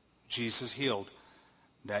 Jesus healed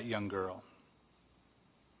that young girl.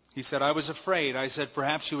 He said, I was afraid. I said,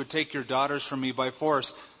 perhaps you would take your daughters from me by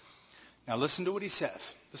force. Now listen to what he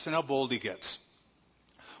says. Listen how bold he gets.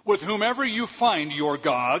 With whomever you find your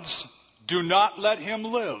gods, do not let him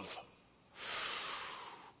live.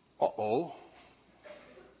 Uh-oh.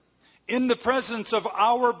 In the presence of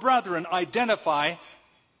our brethren, identify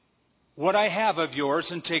what I have of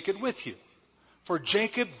yours and take it with you. For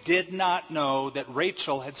Jacob did not know that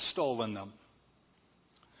Rachel had stolen them.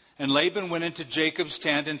 And Laban went into Jacob's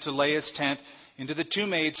tent, into Leah's tent, into the two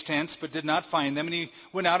maids' tents, but did not find them. And he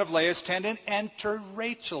went out of Leah's tent and entered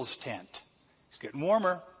Rachel's tent. It's getting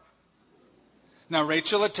warmer. Now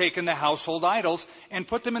Rachel had taken the household idols and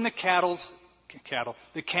put them in the camel's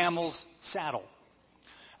saddle.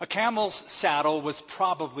 A camel's saddle was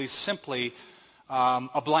probably simply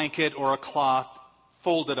a blanket or a cloth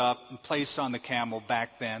folded up and placed on the camel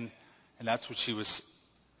back then, and that's what she was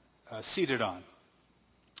seated on.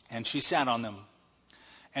 And she sat on them.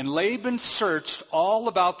 And Laban searched all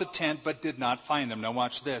about the tent, but did not find them. Now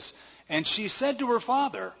watch this. And she said to her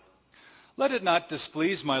father, let it not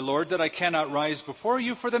displease my lord that I cannot rise before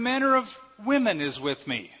you, for the manner of women is with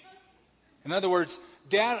me. In other words,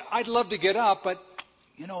 Dad, I'd love to get up, but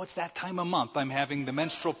it's that time of month. I'm having the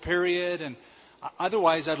menstrual period, and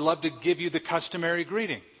otherwise I'd love to give you the customary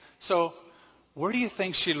greeting. So where do you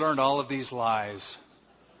think she learned all of these lies?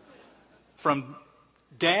 From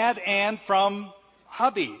Dad and from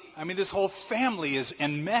hubby. I mean, this whole family is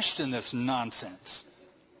enmeshed in this nonsense.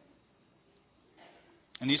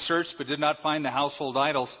 And he searched but did not find the household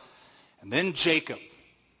idols. And then Jacob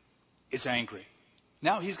is angry.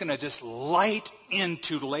 Now he's going to just light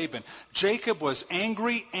into Laban. Jacob was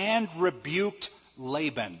angry and rebuked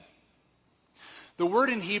Laban. The word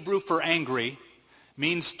in Hebrew for angry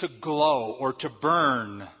means to glow or to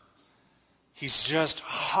burn. He's just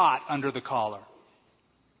hot under the collar.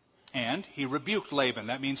 And he rebuked Laban.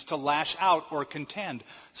 That means to lash out or contend.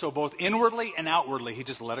 So both inwardly and outwardly, he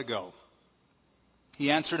just let it go.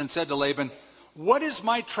 He answered and said to Laban, "What is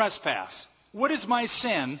my trespass? What is my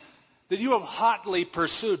sin that you have hotly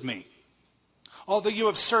pursued me? Although you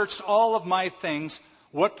have searched all of my things,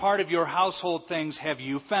 what part of your household things have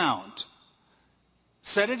you found?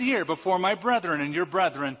 Set it here before my brethren and your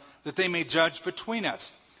brethren, that they may judge between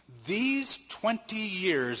us. These 20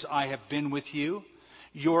 years I have been with you.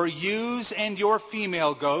 Your ewes and your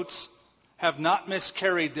female goats have not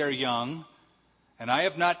miscarried their young, and I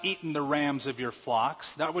have not eaten the rams of your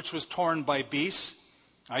flocks, that which was torn by beasts.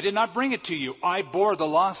 I did not bring it to you. I bore the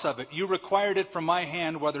loss of it. You required it from my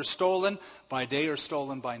hand, whether stolen by day or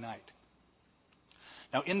stolen by night."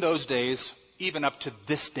 Now, in those days, even up to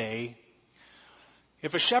this day,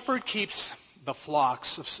 if a shepherd keeps the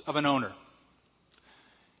flocks of an owner,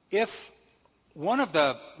 if one of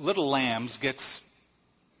the little lambs gets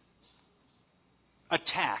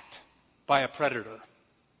attacked by a predator,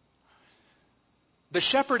 the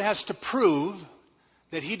shepherd has to prove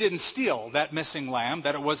that he didn't steal that missing lamb,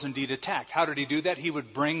 that it was indeed attacked. How did he do that? He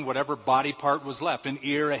would bring whatever body part was left, an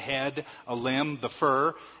ear, a head, a limb, the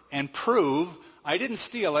fur, and prove, I didn't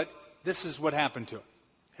steal it, this is what happened to it.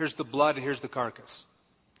 Here's the blood, here's the carcass.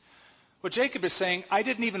 What Jacob is saying, I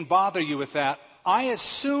didn't even bother you with that. I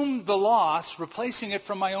assumed the loss, replacing it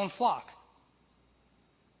from my own flock.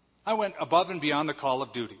 I went above and beyond the call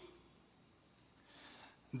of duty.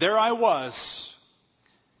 There I was.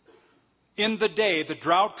 In the day the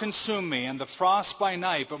drought consumed me, and the frost by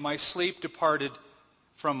night, but my sleep departed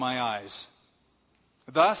from my eyes.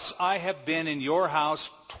 Thus I have been in your house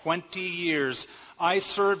 20 years. I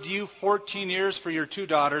served you 14 years for your 2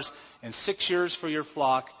 daughters, and 6 years for your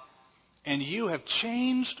flock, and you have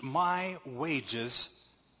changed my wages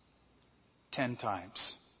 10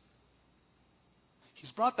 times.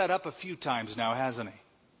 He's brought that up a few times now, hasn't he?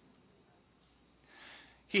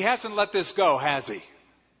 He hasn't let this go, has he?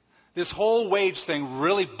 This whole wage thing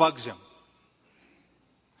really bugs him.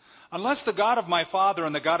 Unless the God of my father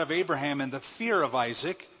and the God of Abraham and the fear of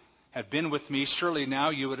Isaac had been with me, surely now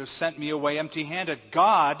you would have sent me away empty-handed.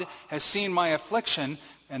 God has seen my affliction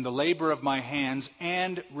and the labor of my hands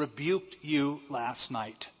and rebuked you last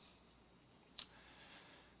night.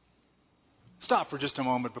 Stop for just a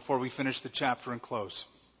moment before we finish the chapter and close.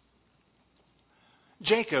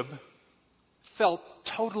 Jacob felt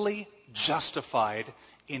totally justified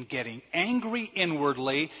in getting angry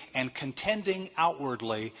inwardly and contending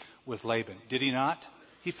outwardly with Laban. Did he not?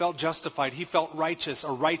 He felt justified. He felt righteous,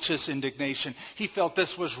 a righteous indignation. He felt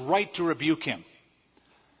this was right to rebuke him.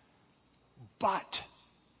 But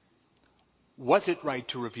was it right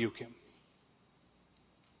to rebuke him?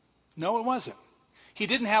 No, it wasn't. He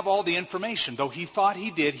didn't have all the information. Though he thought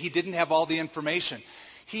he did, he didn't have all the information.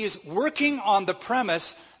 He is working on the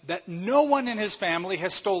premise that no one in his family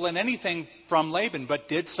has stolen anything from Laban. But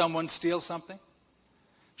did someone steal something?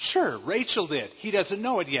 Sure, Rachel did. He doesn't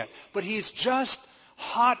know it yet. But he's just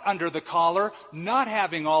hot under the collar, not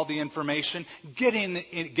having all the information, getting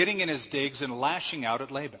in his digs and lashing out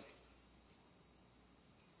at Laban.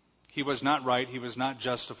 He was not right. He was not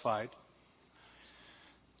justified.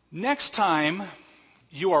 Next time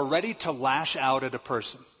you are ready to lash out at a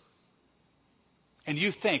person, and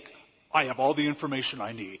you think, I have all the information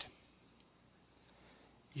I need,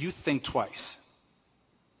 you think twice.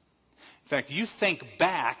 In fact, you think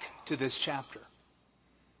back to this chapter.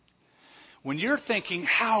 When you're thinking,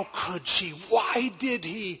 how could she? Why did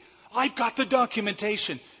he? I've got the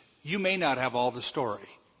documentation. You may not have all the story.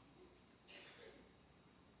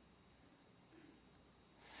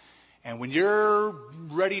 And when you're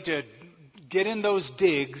ready to get in those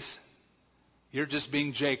digs, you're just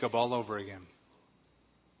being Jacob all over again.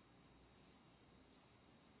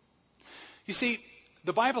 You see,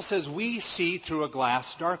 the Bible says we see through a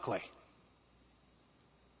glass darkly.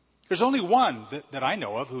 There's only one that I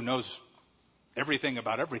know of who knows everything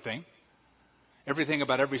about everything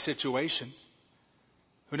about every situation,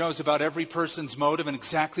 who knows about every person's motive and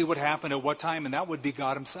exactly what happened at what time, and that would be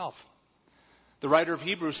God himself. The writer of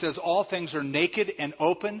Hebrews says all things are naked and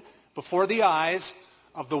open before the eyes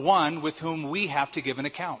of the one with whom we have to give an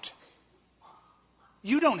account.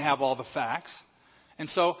 You don't have all the facts. And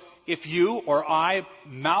so if you or I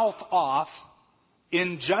mouth off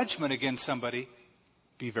in judgment against somebody,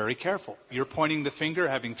 be very careful. You're pointing the finger,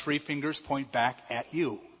 having 3 fingers point back at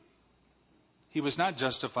you. He was not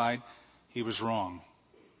justified. He was wrong.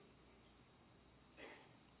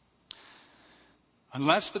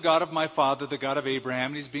 Unless the God of my father, the God of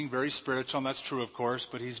Abraham, and he's being very spiritual, and that's true, of course,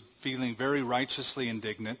 but he's feeling very righteously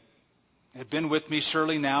indignant. had been with me,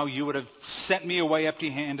 surely now you would have sent me away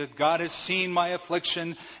empty-handed. God has seen my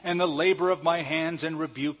affliction and the labor of my hands and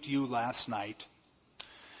rebuked you last night.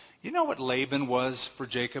 You know what Laban was for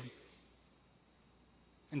Jacob?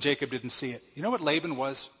 And Jacob didn't see it. You know what Laban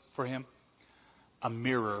was for him? A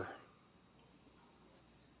mirror.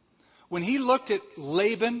 When he looked at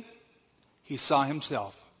Laban, he saw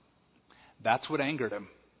himself. That's what angered him.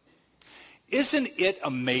 Isn't it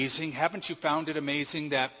amazing? Haven't you found it amazing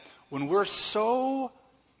that when we're so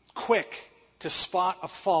quick to spot a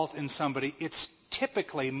fault in somebody, it's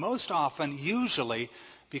typically, most often, usually,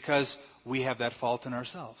 because we have that fault in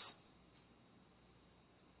ourselves.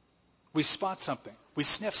 We spot something. We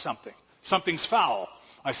sniff something. Something's foul.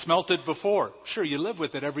 I smelt it before. Sure, you live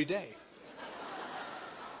with it every day.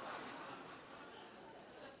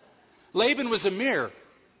 Laban was a mirror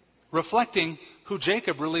reflecting who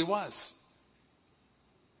Jacob really was.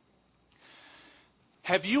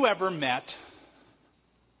 Have you ever met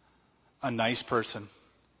a nice person?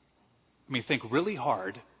 I mean, think really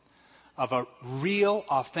hard of a real,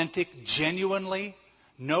 authentic, genuinely,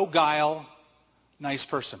 no guile, nice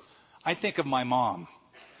person. I think of my mom.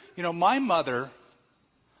 You know, my mother,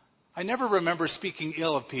 I never remember speaking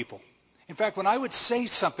ill of people. In fact, when I would say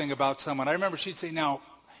something about someone, I remember she'd say, now,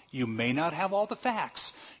 you may not have all the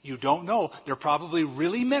facts. You don't know. They're probably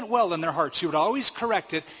really meant well in their heart. She would always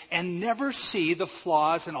correct it and never see the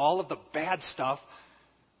flaws and all of the bad stuff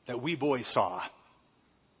that we boys saw.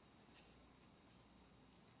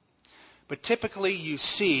 But typically you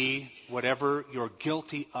see whatever you're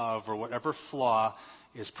guilty of or whatever flaw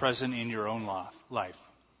is present in your own life.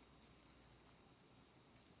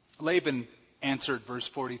 Laban answered, verse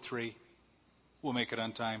 43. We'll make it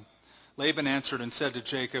on time. Laban answered and said to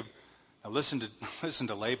Jacob, now listen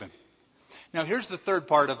to Laban. Now here's the third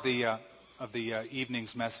part of the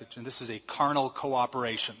evening's message, and this is a carnal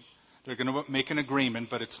cooperation. They're going to make an agreement,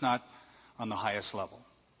 but it's not on the highest level.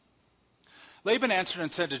 Laban answered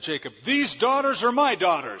and said to Jacob, these daughters are my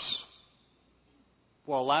daughters.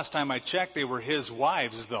 Well, last time I checked, they were his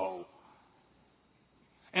wives, though.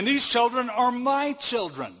 And these children are my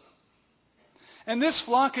children. And this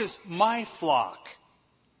flock is my flock.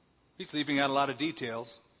 He's leaving out a lot of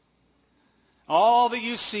details. All that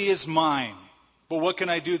you see is mine. But what can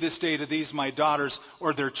I do this day to these my daughters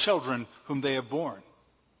or their children whom they have borne?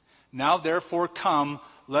 Now therefore come,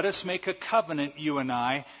 let us make a covenant, you and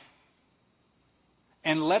I,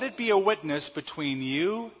 and let it be a witness between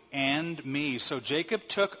you and me. So Jacob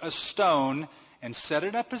took a stone and set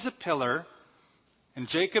it up as a pillar. And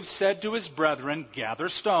Jacob said to his brethren, gather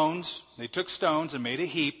stones. They took stones and made a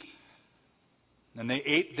heap. And they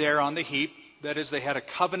ate there on the heap. That is, they had a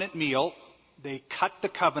covenant meal. They cut the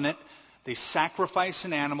covenant. They sacrificed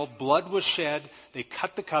an animal. Blood was shed. They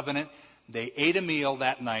cut the covenant. They ate a meal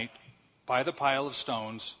that night by the pile of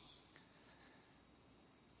stones.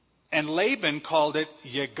 And Laban called it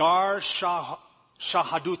Yegar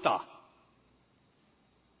Shahadutha.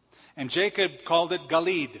 And Jacob called it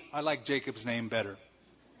Galid. I like Jacob's name better.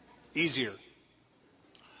 Easier.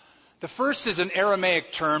 The first is an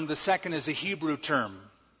Aramaic term. The second is a Hebrew term.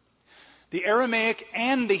 The Aramaic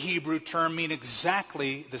and the Hebrew term mean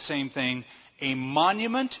exactly the same thing. A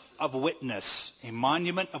monument of witness. A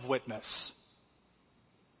monument of witness.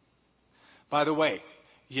 By the way,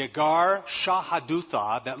 Yegar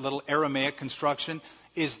Shahadutha, that little Aramaic construction,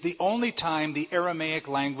 is the only time the Aramaic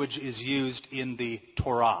language is used in the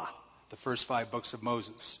Torah, the first 5 books of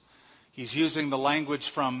Moses. He's using the language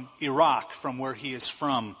from Iraq, from where he is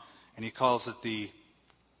from, and he calls it the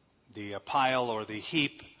pile or the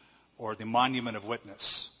heap or the monument of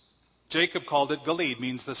witness. Jacob called it Galid,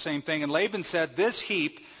 means the same thing. And Laban said, this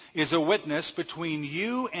heap is a witness between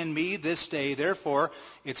you and me this day. Therefore,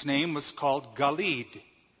 its name was called Galid.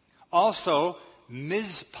 Also,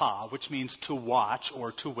 Mizpah, which means to watch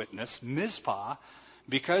or to witness, Mizpah,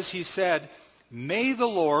 because he said, may the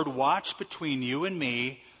Lord watch between you and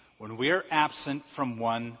me when we are absent from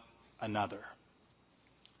one another.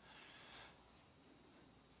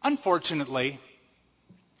 Unfortunately,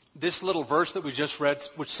 this little verse that we just read,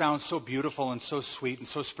 which sounds so beautiful and so sweet and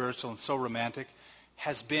so spiritual and so romantic,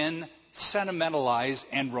 has been sentimentalized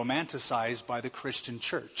and romanticized by the Christian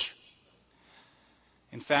church.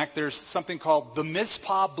 In fact, there's something called the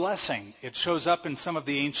Mizpah blessing. It shows up in some of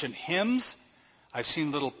the ancient hymns. I've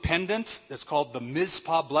seen little pendants that's called the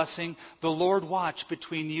Mizpah blessing. The Lord watch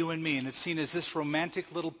between you and me. And it's seen as this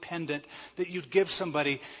romantic little pendant that you'd give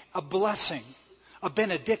somebody a blessing, a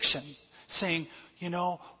benediction, saying, you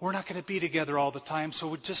know, we're not going to be together all the time, so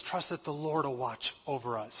we just trust that the Lord will watch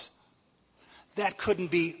over us. That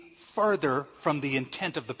couldn't be further from the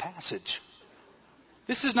intent of the passage.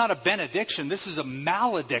 This is not a benediction. This is a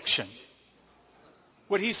malediction.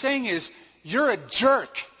 What he's saying is, you're a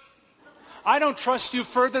jerk. I don't trust you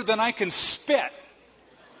further than I can spit.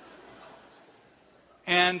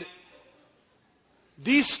 And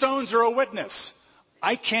these stones are a witness.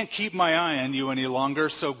 I can't keep my eye on you any longer,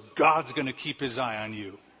 so God's going to keep his eye on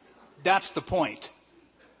you. That's the point.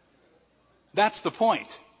 That's the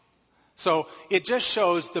point. So it just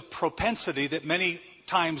shows the propensity that many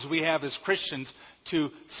times we have as Christians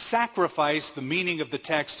to sacrifice the meaning of the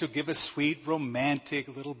text to give a sweet,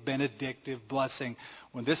 romantic, little benedictive blessing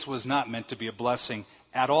when this was not meant to be a blessing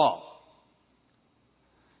at all.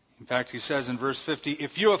 In fact, he says in verse 50,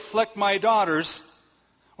 if you afflict my daughters,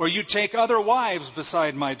 or you take other wives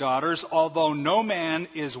beside my daughters, although no man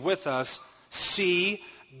is with us, see,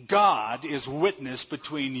 God is witness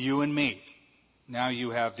between you and me. Now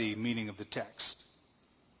you have the meaning of the text.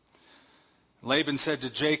 Laban said to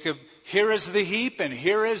Jacob, here is the heap and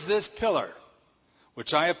here is this pillar,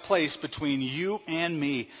 which I have placed between you and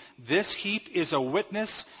me. This heap is a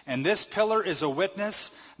witness, and this pillar is a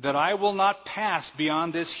witness, that I will not pass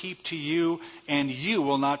beyond this heap to you, and you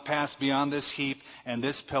will not pass beyond this heap and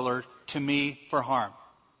this pillar to me for harm.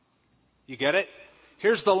 You get it?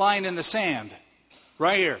 Here's the line in the sand.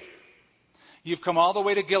 Right here. You've come all the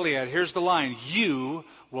way to Gilead. Here's the line. You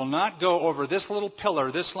will not go over this little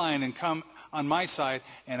pillar, this line, and come on my side,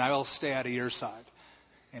 and I will stay out of your side.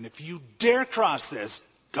 And if you dare cross this,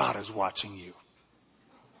 God is watching you.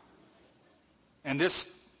 And this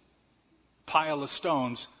pile of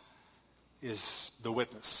stones is the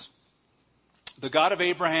witness. The God of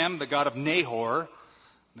Abraham, the God of Nahor,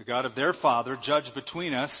 the God of their father, judged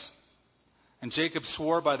between us. And Jacob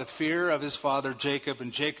swore by the fear of his father Jacob,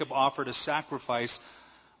 and Jacob offered a sacrifice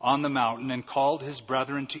on the mountain and called his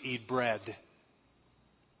brethren to eat bread.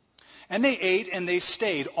 And they ate and they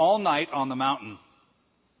stayed all night on the mountain.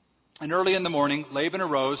 And early in the morning, Laban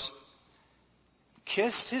arose,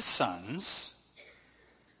 kissed his sons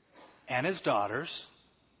and his daughters.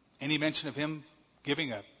 Any mention of him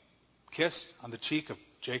giving a kiss on the cheek of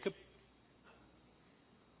Jacob?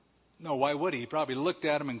 No, why would he? He probably looked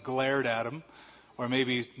at him and glared at him, or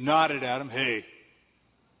maybe nodded at him, hey.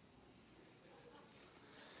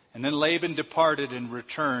 And then Laban departed and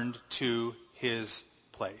returned to his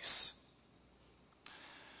place.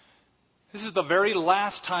 This is the very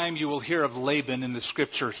last time you will hear of Laban in the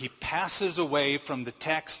scripture. He passes away from the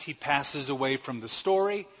text. He passes away from the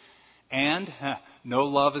story. And no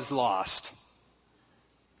love is lost.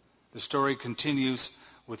 The story continues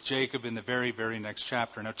with Jacob in the very, very next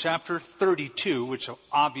chapter. Now, chapter 32, which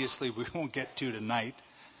obviously we won't get to tonight,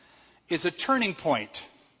 is a turning point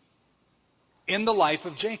in the life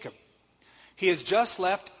of Jacob. He has just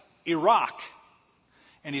left Iraq.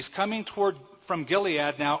 And he's coming from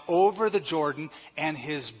Gilead now over the Jordan, and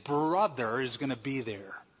his brother is going to be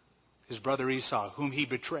there. His brother Esau, whom he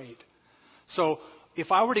betrayed. So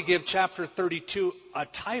if I were to give chapter 32 a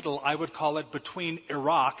title, I would call it Between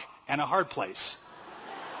Iraq and a Hard Place.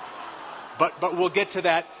 But we'll get to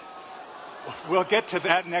that. We'll get to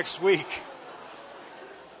that next week.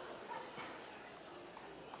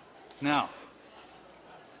 Now,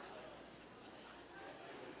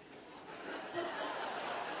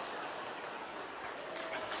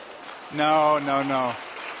 No.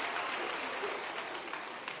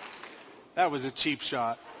 That was a cheap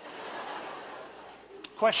shot.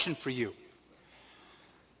 Question for you.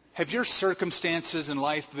 Have your circumstances in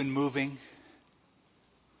life been moving?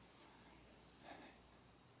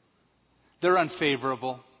 They're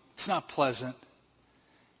unfavorable. It's not pleasant.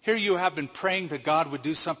 Here you have been praying that God would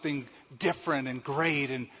do something different and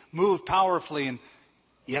great and move powerfully, and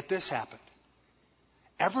yet this happened.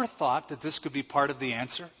 Ever thought that this could be part of the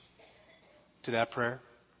answer to that prayer?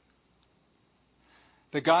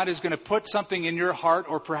 That God is going to put something in your heart,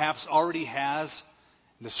 or perhaps already has,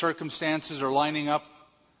 and the circumstances are lining up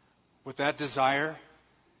with that desire,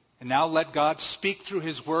 and now let God speak through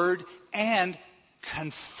His Word and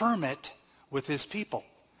confirm it with His people.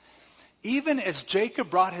 Even as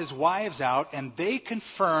Jacob brought his wives out and they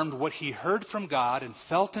confirmed what he heard from God and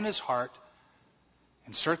felt in his heart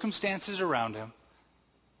and circumstances around him,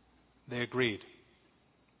 they agreed.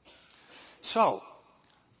 So,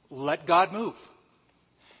 let God move.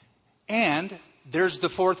 And there's the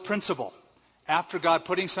fourth principle. After God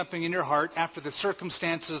putting something in your heart, after the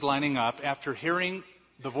circumstances lining up, after hearing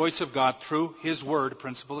the voice of God through His Word,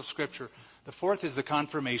 principle of Scripture, the fourth is the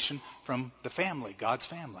confirmation from the family, God's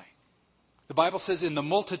family. The Bible says in the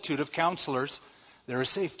multitude of counselors, there is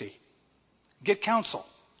safety. Get counsel.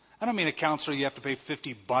 I don't mean a counselor you have to pay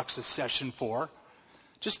 $50 a session for.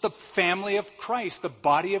 Just the family of Christ, the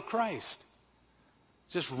body of Christ.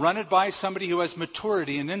 Just run it by somebody who has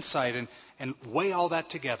maturity and insight and weigh all that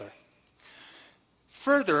together.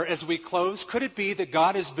 Further, as we close, could it be that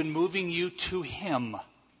God has been moving you to Him?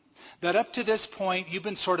 That up to this point, you've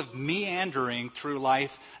been sort of meandering through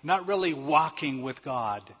life, not really walking with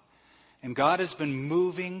God. And God has been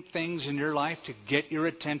moving things in your life to get your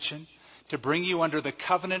attention, to bring you under the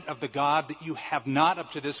covenant of the God that you have not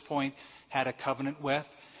up to this point had a covenant with.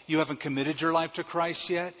 You haven't committed your life to Christ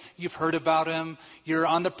yet. You've heard about Him. You're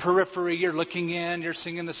on the periphery. You're looking in. You're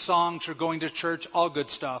singing the songs. You're going to church. All good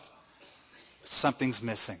stuff. But something's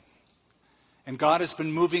missing. And God has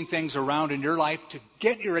been moving things around in your life to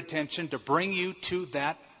get your attention, to bring you to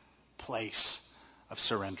that place of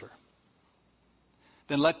surrender.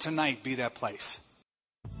 Then let tonight be that place.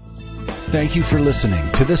 Thank you for listening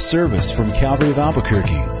to this service from Calvary of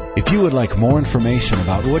Albuquerque. If you would like more information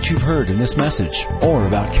about what you've heard in this message or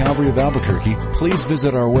about Calvary of Albuquerque, please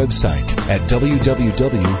visit our website at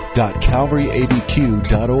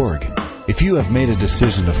www.calvaryabq.org. If you have made a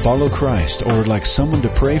decision to follow Christ or would like someone to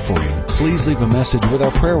pray for you, please leave a message with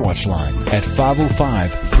our Prayer Watch line at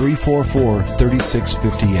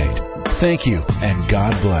 505-344-3658. Thank you, and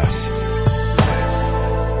God bless.